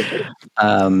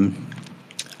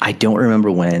 I don't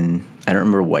remember when, I don't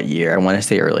remember what year. I want to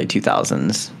say early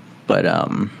 2000s, but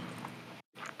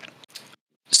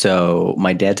so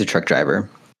my dad's a truck driver.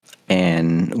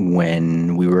 And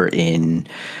when we were in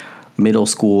middle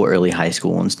school, early high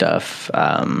school and stuff,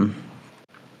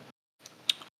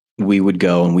 we would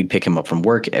go and we'd pick him up from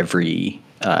work every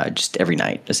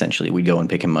night. Essentially, we'd go and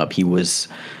pick him up. He was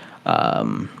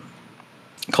called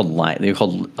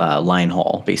line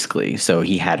haul, basically. So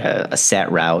he had a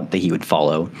set route that he would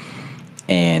follow,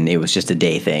 and it was just a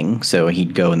day thing. So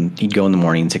he'd go in the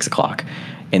morning, 6:00,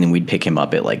 and then we'd pick him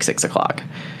up at like 6:00.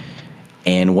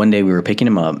 And one day we were picking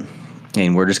him up,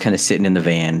 and we're just kind of sitting in the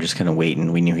van, just kind of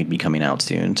waiting. We knew he'd be coming out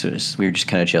soon, so we were just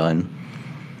kind of chilling.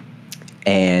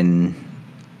 And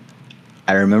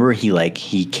I remember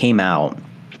he came out,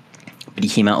 but he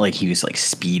came out like he was like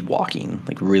speed walking,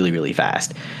 like really, really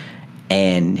fast.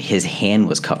 And his hand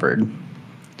was covered. And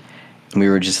we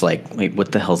were just like, wait,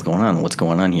 what the hell's going on? What's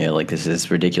going on here? Like, this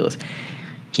is ridiculous.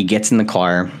 He gets in the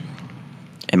car,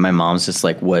 and my mom's just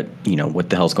like, what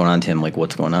the hell's going on to him? Like,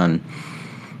 what's going on?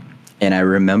 And I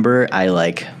remember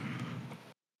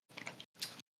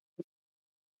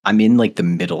I'm in like the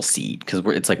middle seat because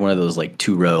it's like one of those like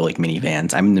 2-row like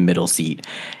minivans. I'm in the middle seat,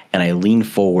 and I lean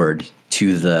forward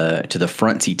to the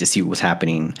front seat to see what was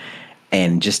happening,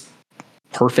 and just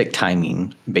perfect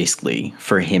timing basically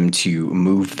for him to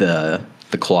move the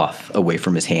cloth away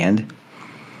from his hand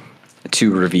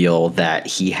to reveal that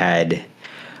he had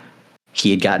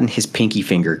gotten his pinky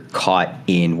finger caught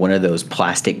in one of those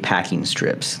plastic packing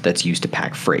strips that's used to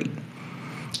pack freight.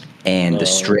 And the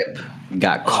strip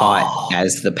got caught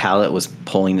as the pallet was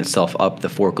pulling itself up the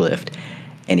forklift,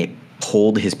 and it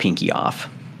pulled his pinky off.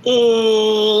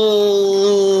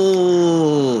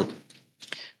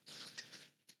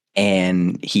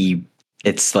 And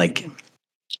it's like,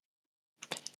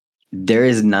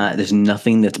 there's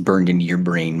nothing that's burned into your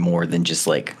brain more than just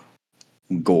like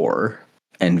gore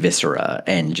and viscera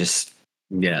and just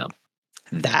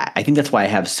that. I think that's why I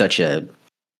have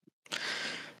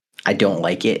I don't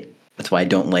like it. That's why I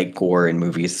don't like gore in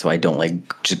movies. That's why I don't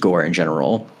like just gore in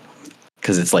general,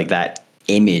 because it's like that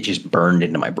image is burned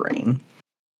into my brain.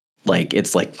 Like,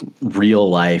 it's like real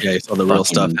life. Yeah, you saw the real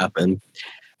stuff happen.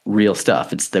 Real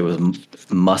stuff. There was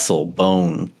muscle,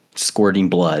 bone, squirting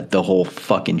blood, the whole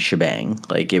fucking shebang.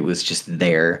 Like, it was just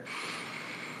there.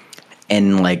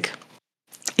 And like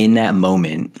in that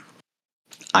moment,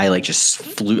 I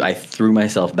threw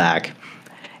myself back,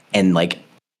 and like,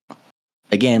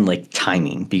 again, like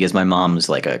timing, because my mom was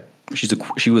like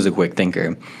she was a quick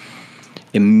thinker.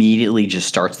 Immediately just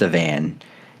starts the van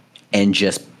and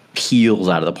just peels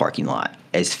out of the parking lot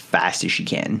as fast as she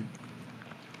can.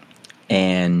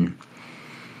 And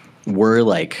we're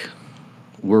like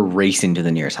we're racing to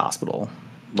the nearest hospital,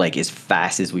 like as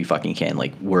fast as we fucking can.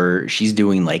 Like she's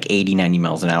doing like 80, 90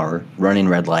 miles an hour, running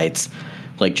red lights,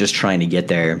 like just trying to get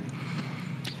there.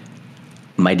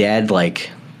 My dad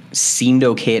like seemed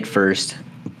okay at first,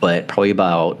 but probably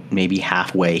about maybe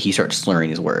halfway, he starts slurring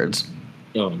his words.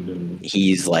 Oh, no.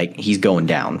 He's going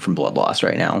down from blood loss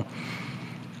right now.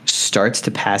 Starts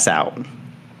to pass out.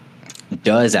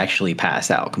 Does actually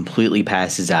pass out. Completely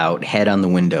passes out. Head on the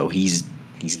window. He's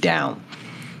down.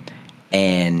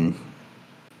 And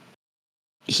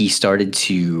he started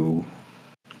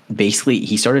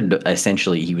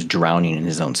essentially, he was drowning in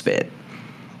his own spit.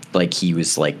 Like he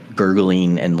was like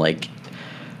gurgling, and like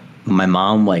my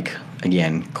mom, like,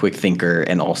 again, quick thinker,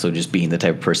 and also just being the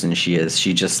type of person she is,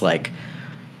 she just like,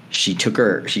 she took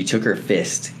her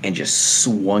fist and just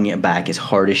swung it back as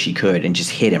hard as she could and just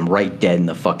hit him right dead in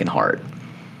the fucking heart.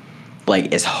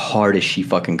 Like as hard as she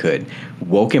fucking could.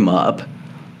 Woke him up.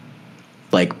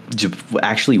 Like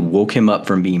actually woke him up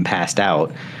from being passed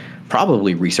out.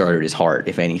 Probably restarted his heart,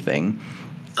 if anything.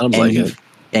 Sounds like it.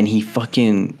 And he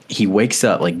wakes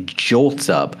up, like jolts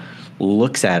up,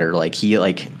 looks at her like he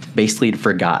like basically had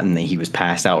forgotten that he was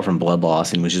passed out from blood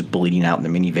loss and was just bleeding out in the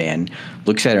minivan.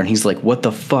 Looks at her and he's like, "What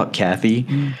the fuck, Kathy?"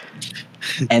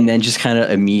 And then just kind of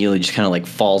immediately just kind of like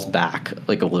falls back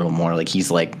like a little more. Like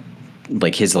he's like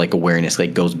his like awareness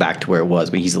like goes back to where it was,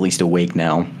 but he's at least awake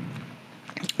now.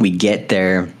 We get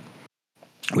there.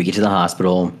 We get to the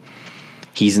hospital.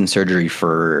 He's in surgery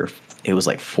for, it was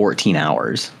like 14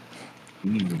 hours.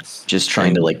 Just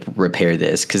trying to like repair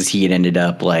this, because he had ended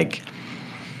up like,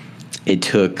 it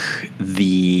took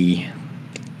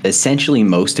essentially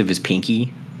most of his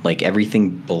pinky, like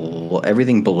everything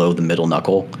below the middle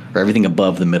knuckle, or everything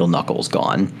above the middle knuckle is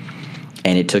gone,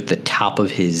 and it took the top of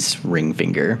his ring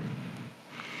finger.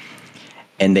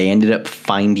 And they ended up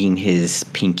finding his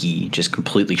pinky just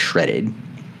completely shredded.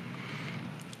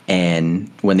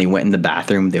 And when they went in the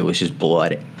bathroom, there was just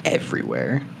blood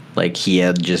everywhere. Like he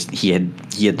had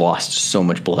lost so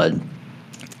much blood.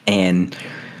 And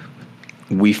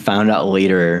we found out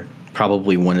later,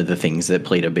 probably one of the things that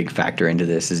played a big factor into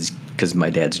this is because my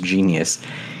dad's genius.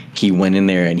 He went in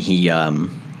there and he,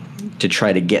 to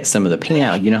try to get some of the pain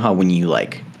out. You know how when you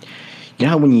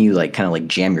kind of like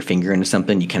jam your finger into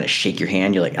something, you kind of shake your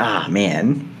hand. You're like, ah,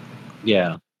 man.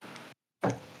 Yeah.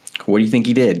 What do you think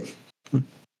he did?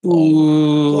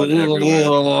 Ooh.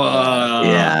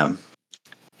 Yeah.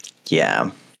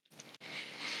 Yeah.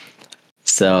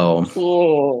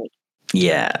 So,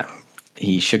 yeah.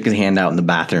 He shook his hand out in the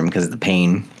bathroom because of the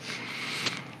pain.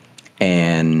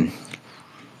 And,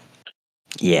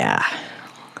 yeah.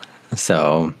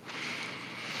 So,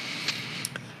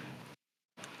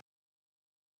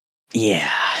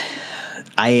 yeah.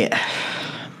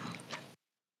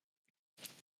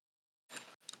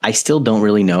 I still don't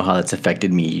really know how that's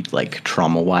affected me, like,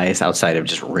 trauma-wise, outside of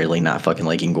just really not fucking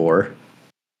liking gore.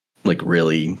 Like,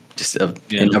 really, just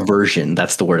an aversion.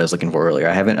 That's the word I was looking for earlier.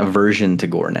 I have an aversion to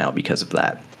gore now because of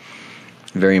that.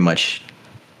 Very much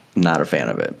not a fan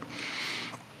of it.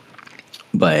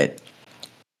 But,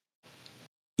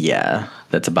 yeah,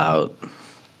 that's about...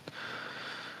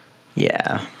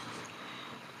 Yeah.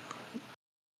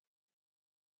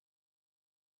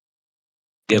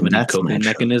 Do you have any That's my coping show.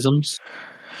 mechanisms?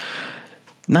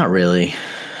 Not really.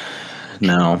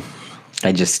 No.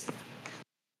 I guess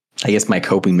my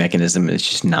coping mechanism is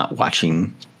just not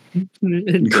watching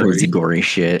crazy gory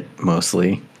shit,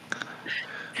 mostly.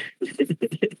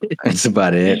 That's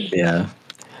about it. Yeah.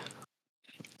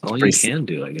 All you can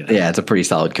do, I guess. Yeah, it's a pretty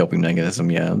solid coping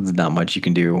mechanism. Yeah, there's not much you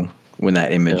can do when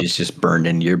that image is just burned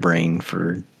into your brain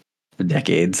for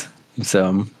decades.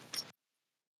 So,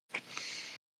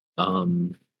 well,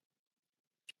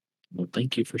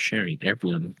 thank you for sharing,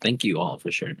 everyone. Thank you all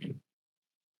for sharing.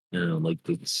 You know, like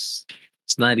it's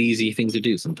not an easy thing to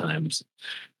do sometimes,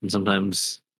 and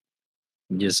sometimes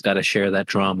you just got to share that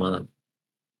trauma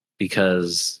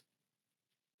because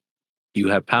you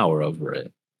have power over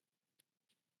it.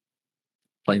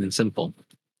 Plain and simple.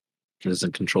 It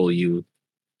doesn't control you.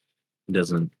 It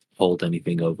doesn't hold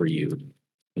anything over you.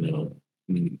 You know,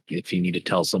 I mean, if you need to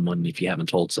tell someone, if you haven't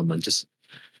told someone, just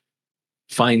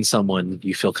find someone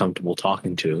you feel comfortable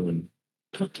talking to and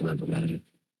talk to them about it.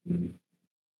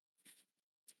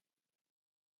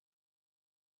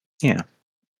 yeah.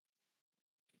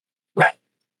 Right.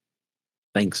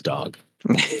 Thanks, dog.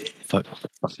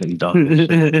 Fucking dog.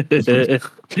 We're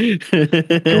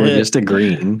just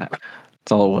agreeing.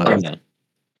 That's all it was. Yeah.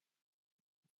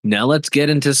 Now let's get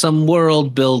into some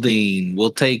world building.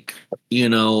 We'll take,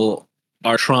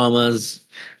 our traumas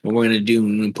and we're going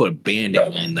to put a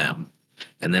band-aid on them.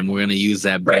 And then we're going to use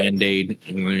that Band-Aid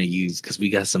and we're going to use, because we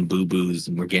got some boo-boos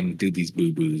and we're getting through these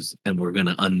boo-boos and we're going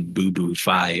to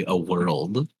un-boo-boo-fy a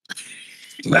world.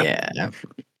 Yeah.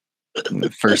 The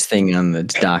first thing on the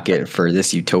docket for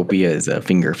this utopia is a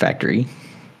finger factory.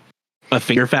 A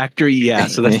finger factory? Yeah.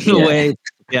 So that's the Yeah. way.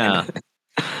 Yeah.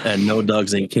 And no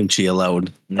dogs and kimchi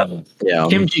allowed. No. Yeah.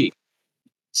 Kimchi.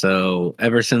 So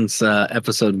ever since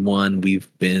episode 1, we've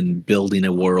been building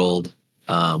a world.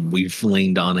 We've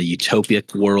leaned on a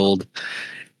utopic world,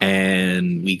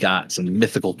 and we got some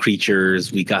mythical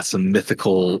creatures. We got some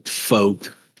mythical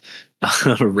folk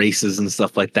races and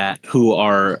stuff like that who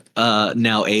are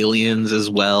now aliens as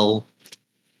well.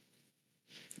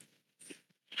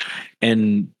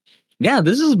 And yeah,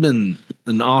 this has been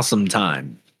an awesome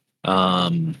time.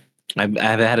 I've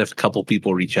had a couple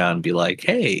people reach out and be like,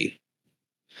 "Hey,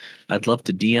 I'd love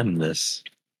to DM this."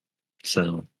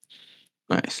 So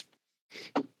Nice.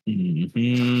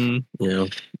 mhm. Yeah.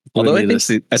 Although We I need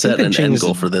think to set an end changed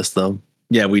goal for this, though.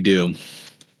 Yeah, we do.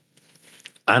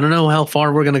 I don't know how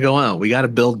far we're gonna go out. We got to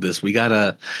build this. We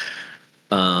gotta.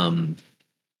 Want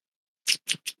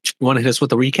to hit us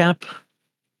with a recap?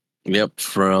 Yep.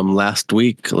 From last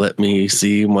week, let me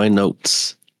see my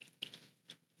notes.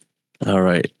 All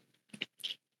right.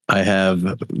 I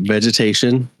have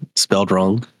vegetation spelled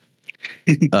wrong.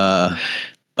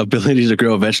 Ability to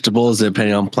grow vegetables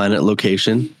depending on planet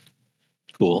location.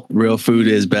 Cool. Real food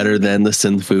is better than the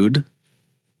synth food.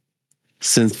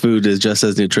 Synth food is just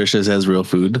as nutritious as real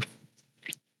food.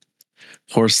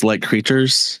 Horse-like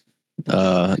creatures.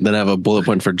 Then I have a bullet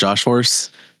point for Josh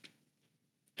Horse.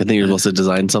 I think you're supposed to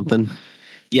design something.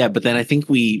 Yeah, but then I think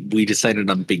we decided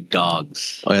on big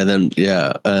dogs. Oh, yeah, then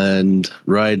yeah, and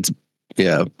rides.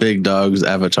 Yeah, big dogs.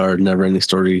 Avatar. Never ending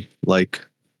story. Like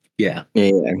Yeah.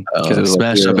 Yeah. Because it was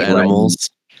smash up like animals.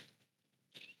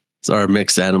 Are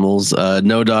mixed animals.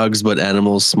 No dogs, but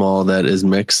animals small that is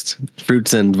mixed.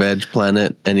 Fruits and veg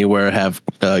planet. Anywhere have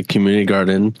community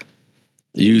garden.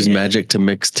 Use magic to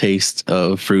mix taste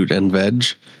of fruit and veg.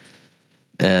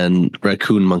 And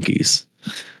raccoon monkeys.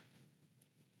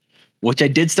 Which I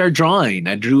did start drawing.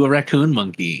 I drew a raccoon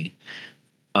monkey.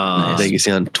 That you can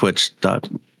see on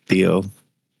twitch.theo.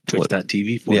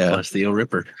 Twitch.tv/ Theo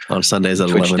Ripper. On Sundays at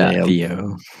 11 a.m.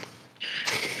 Twitch.theo.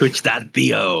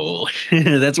 Twitch.theo.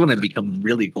 That's when I become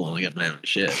really cool and get my own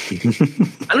shit.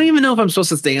 I don't even know if I'm supposed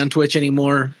to stay on Twitch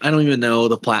anymore. I don't even know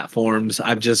the platforms.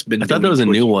 I've just been. I thought there was a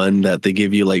new one that they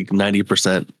give you like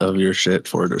 90% of your shit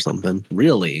for it or something.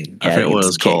 Really? I forget what it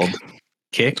was called.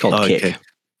 Kick? It's called Kick. Okay.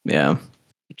 Yeah.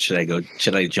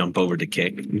 Should I jump over to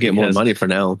Kick? You get more money for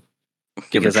now.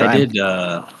 Because Give it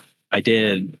a I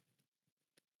did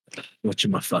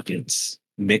whatchamacfuckins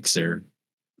Mixer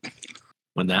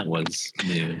when that was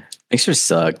new. Mixer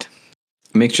sucked.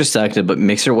 But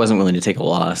Mixer wasn't willing to take a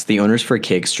loss. The owners for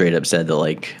Kick straight up said that,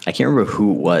 like, I can't remember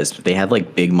who it was, but they had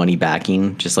like big money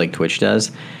backing, just like Twitch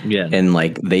does. Yeah. And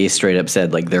like they straight up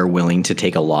said like they're willing to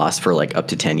take a loss for like up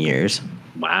to 10 years.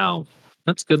 Wow.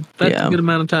 That's good. That's a good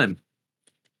amount of time.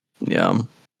 Yeah.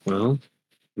 Well,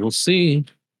 we'll see.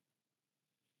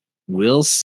 We'll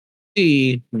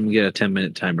see. Let me get a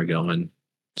 10-minute timer going.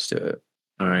 Let's do it.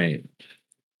 All right.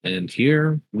 And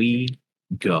here we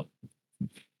go.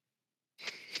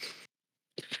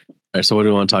 All right, so what do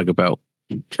we want to talk about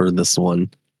for this one?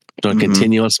 Do you want to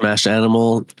continue on Smashed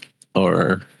Animal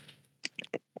or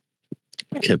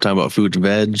keep talking about food and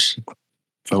veg?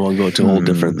 I want to go to a whole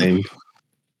different thing.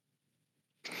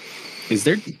 Is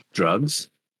there drugs?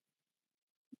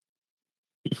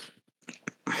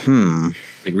 Like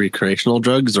recreational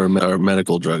drugs or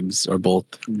medical drugs or both?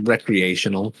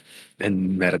 Recreational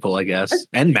and medical, I guess.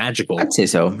 And magical. I'd say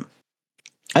so.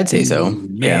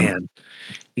 Yeah. Man.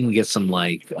 You can get some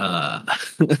like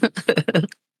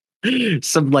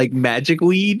some like magic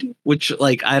weed, which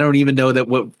like I don't even know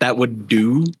what that would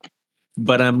do.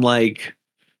 But I'm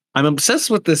obsessed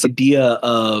with this idea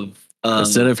of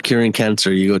instead of curing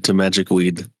cancer, you go to magic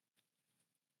weed.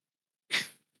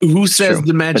 Who says True.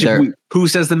 the magic weed, who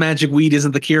says the magic weed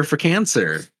isn't the cure for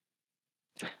cancer?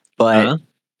 But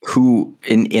who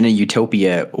in a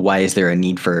utopia, why is there a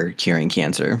need for curing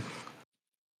cancer?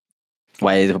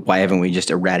 Why haven't we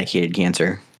just eradicated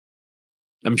cancer?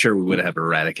 I'm sure we would have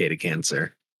eradicated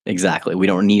cancer. Exactly. We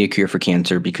don't need a cure for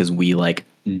cancer because we like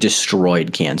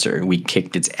destroyed cancer. We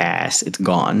kicked its ass. It's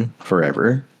gone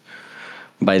forever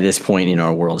by this point in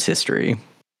our world's history.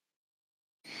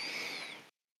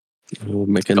 We'll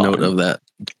make a note of that.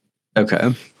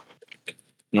 Okay.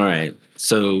 All right.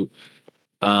 So,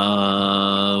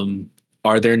 are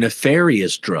there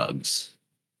nefarious drugs?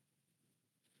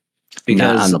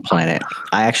 Not on the planet.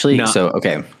 I actually, No. so,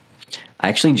 okay. I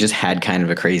actually just had kind of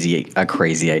a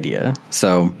crazy idea.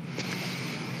 So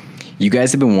you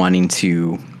guys have been wanting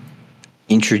to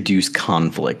introduce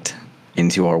conflict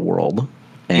into our world,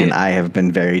 and Yeah. I have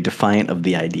been very defiant of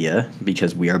the idea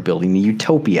because we are building a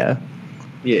utopia.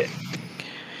 Yeah.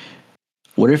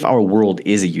 What if our world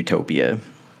is a utopia,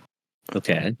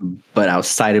 Okay. but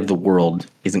outside of the world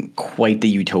isn't quite the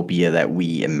utopia that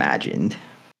we imagined?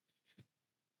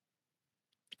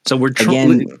 So we're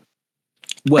Again,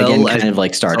 kind of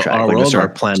like Star so Trek, our like world, the our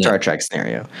planet. Star Trek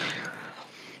scenario,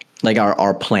 like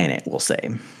our planet, we'll say.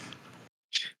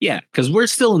 yeah, because we're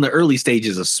still in the early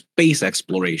stages of space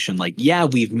exploration. Like, yeah,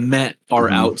 we've met our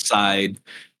outside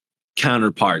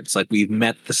counterparts. Like, we've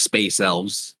met the space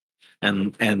elves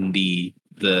and the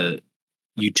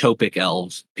utopic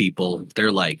elves people.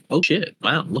 They're like, oh shit,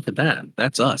 wow, look at that.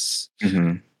 That's us.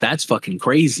 Mm-hmm. That's fucking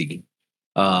crazy.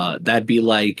 That'd be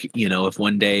like, if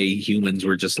one day humans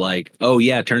were just like, oh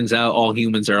yeah, turns out all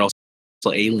humans are also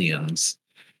aliens.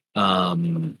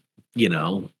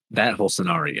 That whole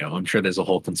scenario. I'm sure there's a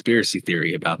whole conspiracy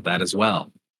theory about that as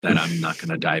well that I'm not going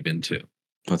to dive into.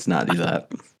 Let's not do that.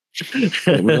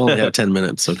 We only have 10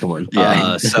 minutes, so come on.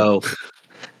 Yeah.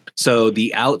 So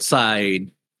the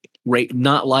outside, right?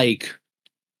 Not like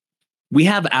we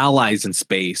have allies in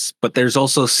space, but there's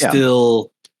also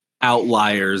still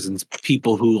outliers and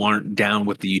people who aren't down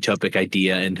with the utopic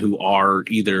idea and who are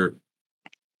either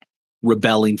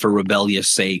rebelling for rebellious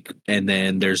sake, and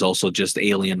then there's also just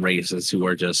alien races who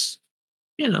are just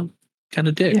kind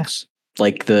of dicks.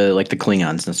 like the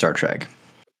Klingons in Star Trek.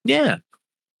 Yeah,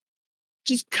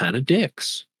 just kind of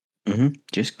dicks.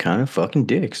 Just kind of fucking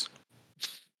dicks.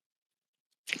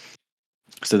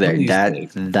 So there,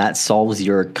 These that solves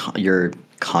your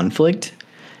conflict,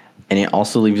 and it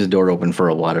also leaves the door open for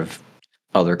a lot of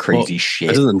other crazy It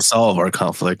shit. doesn't solve our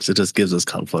conflict. It just gives us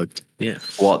conflict. Yeah.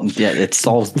 Well, yeah, it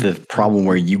solves the problem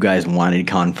where you guys wanted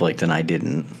conflict and I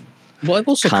didn't. Well, I've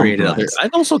also Compromise.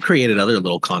 created other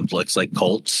little conflicts like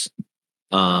cults.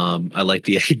 I like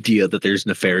the idea that there's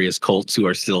nefarious cults who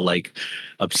are still like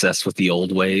obsessed with the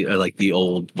old way, or like the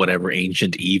old whatever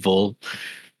ancient evil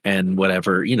and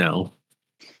whatever,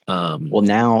 Well,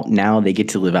 now they get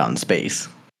to live out in space.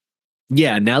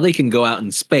 yeah, now they can go out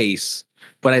in space,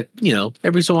 but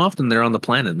every so often they're on the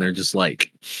planet and they're just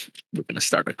like, we're gonna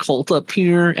start a cult up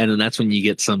here, and then that's when you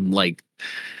get some like,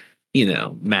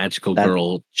 magical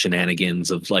girl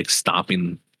shenanigans of like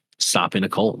stopping a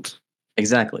cult.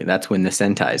 Exactly. That's when the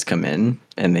Sentais come in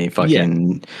and they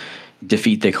fucking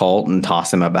defeat the cult and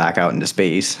toss them back out into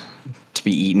space to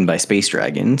be eaten by space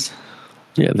dragons.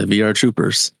 Yeah, the VR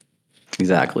troopers.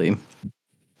 Exactly.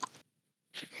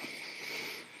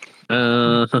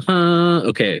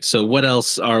 Okay, so what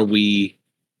else are we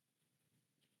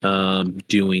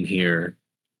doing here?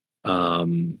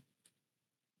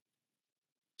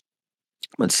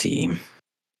 Let's see.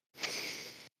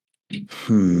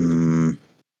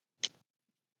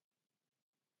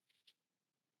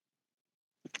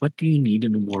 What do you need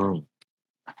in the world?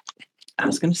 I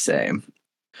was gonna say,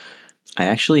 I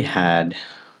actually had.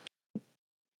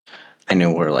 I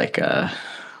know we're like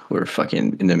we're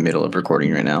fucking in the middle of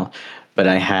recording right now, but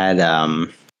I had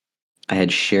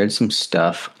shared some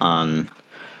stuff on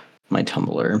my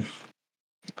Tumblr,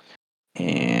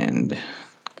 and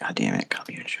god damn it,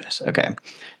 copy address. Okay,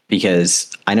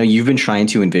 because I know you've been trying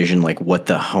to envision like what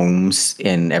the homes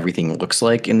and everything looks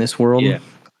like in this world.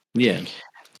 Yeah.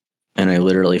 And I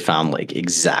literally found like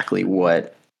exactly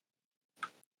what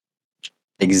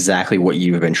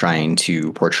you've been trying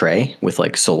to portray with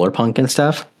like solar punk and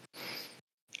stuff.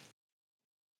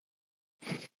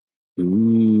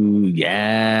 Ooh,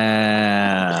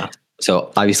 yeah.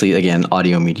 So obviously, again,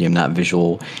 audio medium, not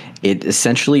visual. It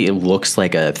looks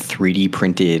like a 3D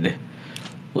printed,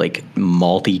 like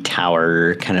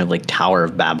multi-tower, kind of like Tower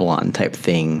of Babylon type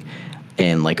thing.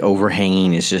 And like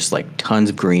overhanging is just like tons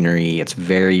of greenery. It's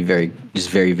very, very, just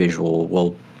very visual.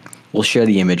 We'll share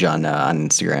the image on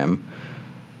Instagram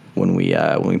when we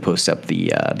post up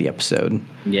the episode.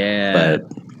 Yeah.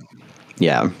 But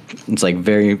yeah, it's like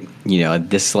very,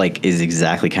 this like is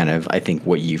exactly kind of I think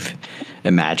what you've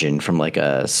imagined from like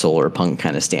a solar punk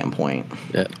kind of standpoint.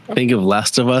 Yeah, think of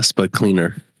Last of Us, but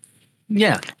cleaner.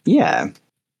 Yeah. Yeah.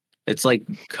 It's like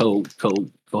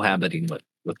cohabiting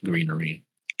with greenery.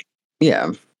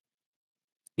 Yeah.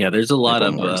 Yeah, there's a lot Like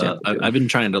of one more example, too. I've been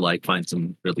trying to like find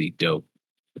some really dope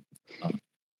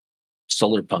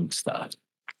solar punk stuff.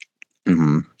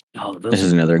 Mm-hmm. Oh, This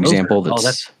is another example.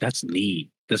 That's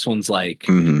neat. This one's like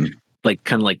Mm-hmm. like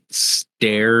kind of like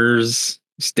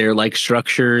stair-like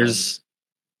structures,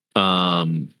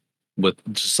 with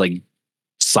just like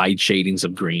side shadings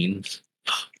of greens.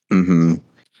 Mm-hmm.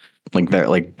 like they're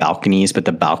like balconies, but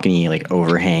the balcony like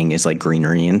overhang is like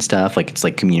greenery and stuff. Like it's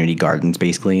like community gardens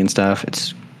basically and stuff.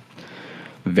 It's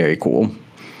very cool.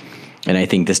 And I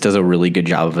think this does a really good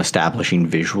job of establishing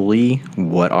visually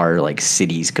what our like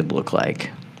cities could look like.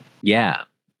 Yeah.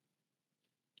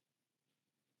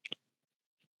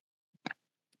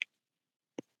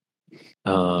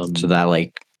 So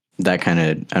that kind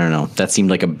of, I don't know, that seemed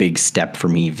like a big step for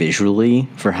me visually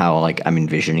for how like I'm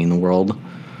envisioning the world.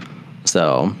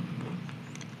 So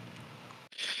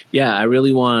Yeah, I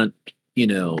really want,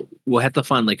 we'll have to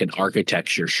find like an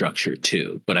architecture structure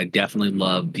too, but I definitely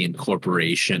love the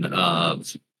incorporation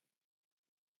of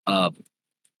uh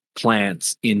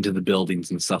plants into the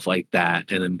buildings and stuff like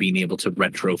that, and then being able to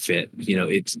retrofit.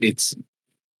 It's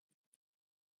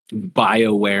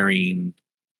bio-wearing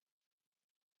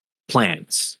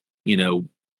plants.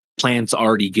 Plants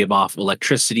already give off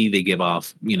electricity. They give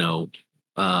off,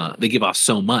 they give off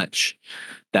so much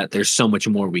that there's so much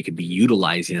more we could be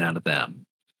utilizing out of them.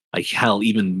 Like hell,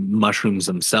 even mushrooms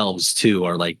themselves too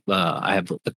are like, I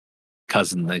have a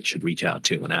cousin that should reach out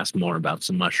to and ask more about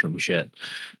some mushroom shit.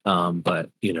 But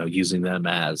using them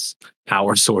as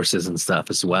power sources and stuff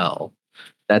as well.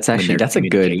 that's actually that's a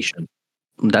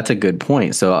good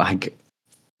point. So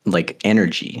like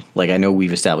energy, like I know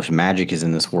we've established magic is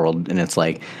in this world, and it's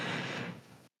like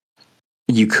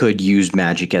you could use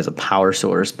magic as a power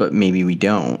source, but maybe we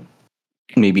don't.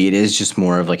 Maybe it is just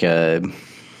more of like a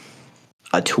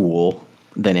tool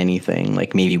than anything.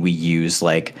 Like maybe we use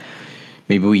the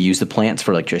plants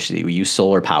for electricity. We use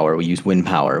solar power. We use wind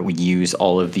power. We use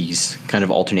all of these kind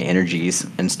of alternate energies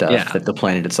and stuff that the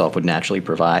planet itself would naturally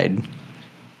provide.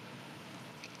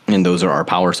 And those are our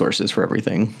power sources for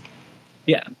everything.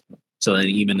 Yeah. So then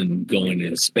even in going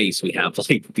into space, we have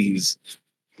like these,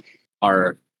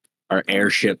 our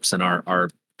airships and our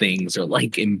things are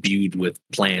like imbued with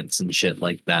plants and shit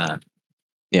like that.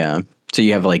 Yeah. So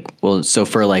you have so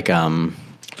for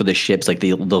for the ships, like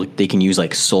they can use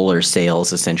like solar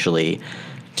sails essentially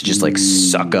to just like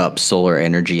suck up solar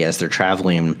energy as they're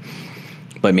traveling.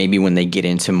 But maybe when they get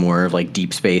into more of like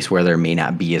deep space where there may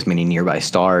not be as many nearby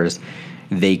stars,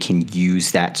 they can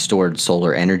use that stored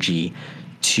solar energy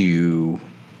to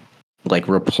like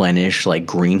replenish like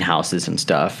greenhouses and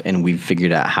stuff. And we've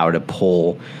figured out how to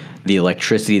pull the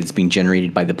electricity that's being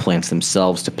generated by the plants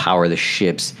themselves to power the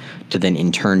ships to then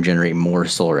in turn generate more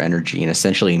solar energy and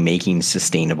essentially making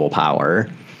sustainable power.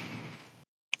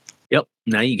 Yep.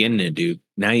 Now you getting it, dude.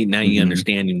 Now you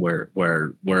understanding where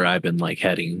I've been like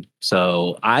heading.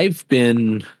 So I've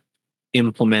been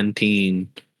implementing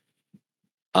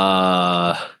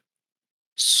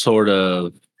sort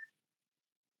of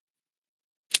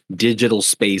digital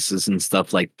spaces and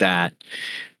stuff like that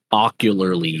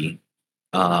ocularly.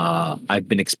 I've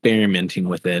been experimenting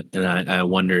with it, and I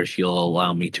wonder if you'll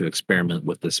allow me to experiment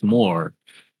with this more.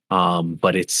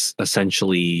 But it's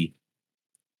essentially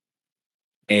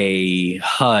a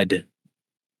HUD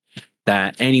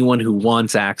that anyone who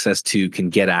wants access to can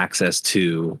get access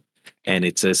to, and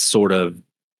it's a sort of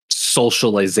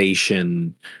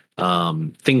socialization.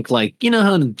 Think like,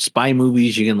 how in spy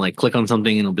movies you can like click on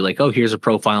something and it'll be like, oh, here's a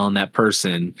profile on that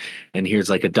person, and here's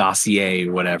like a dossier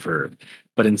or whatever.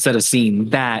 But instead of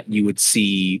seeing that, you would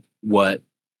see what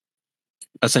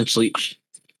essentially.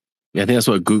 Yeah, I think that's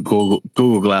what Google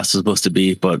Glass is supposed to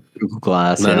be, but Google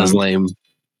Glass, not as lame.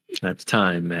 That's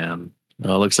time, man.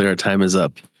 Oh, looks like our time is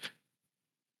up.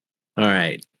 All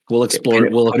right, we'll explore.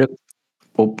 We'll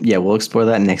explore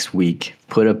that next week.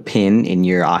 Put a pin in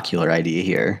your ocular idea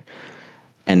here,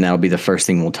 and that'll be the first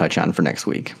thing we'll touch on for next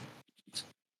week.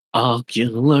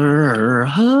 Ocular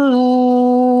HUD.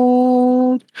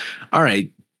 All right,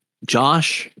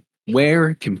 Josh,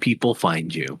 where can people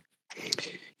find you?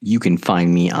 You can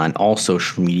find me on all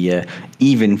social media,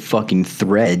 even fucking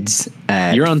Threads.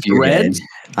 You're on Threads?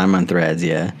 I'm on Threads,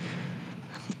 yeah.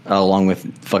 Along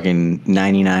with fucking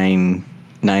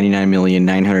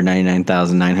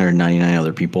 99,999,999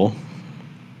 other people.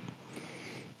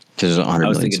 There's 100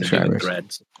 million subscribers.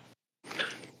 Threads.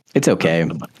 It's okay.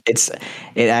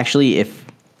 It actually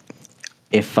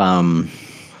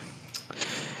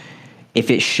if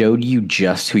it showed you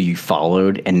just who you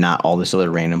followed and not all this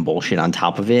other random bullshit on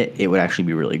top of it, it would actually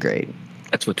be really great.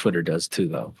 That's what Twitter does too,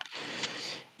 though.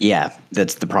 Yeah,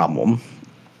 that's the problem.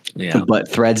 Yeah.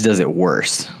 But Threads does it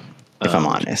worse, if I'm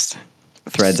honest.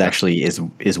 Threads actually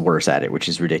is worse at it, which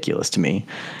is ridiculous to me.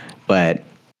 But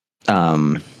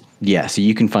yeah, so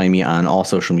you can find me on all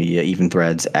social media, even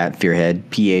Threads, at Fearhead,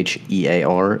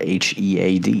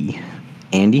 PHEARHEAD.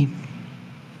 Andy?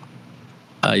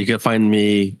 You can find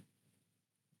me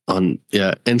on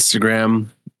Instagram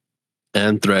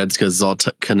and Threads because it's all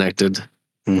connected.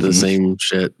 the Mhm. same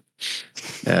shit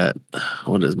at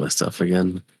what is my stuff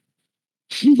again?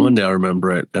 One day I'll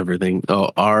remember it. Everything.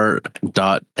 Oh, R.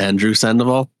 Andrew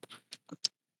Sandoval.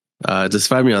 Just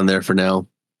find me on there for now.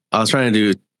 I was trying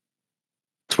to do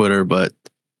Twitter, but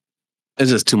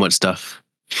it's just too much stuff.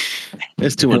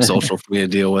 It's too much social for me to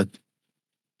deal with.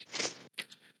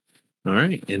 All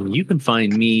right. And you can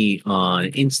find me on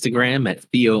Instagram at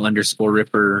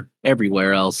Theo_Ripper,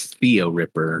 everywhere else, Theo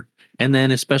Ripper. And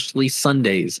then especially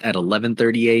Sundays at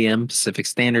 11:30 a.m. Pacific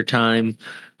Standard Time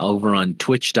over on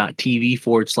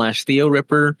twitch.tv/Theo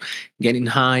Ripper, getting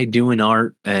high, doing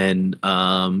art, and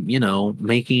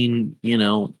making,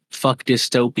 fuck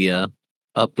dystopia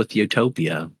up with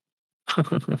utopia.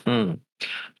 That's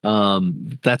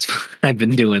what I've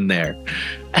been doing there.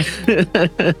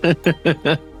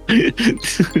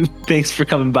 Thanks for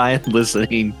coming by and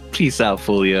listening. Peace out,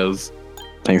 Folios.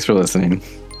 Thanks for listening.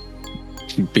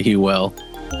 Be well.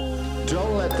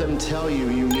 Don't let them tell you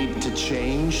you need to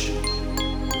change.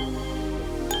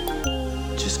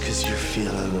 Just 'cause you're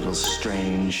feeling a little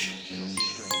strange.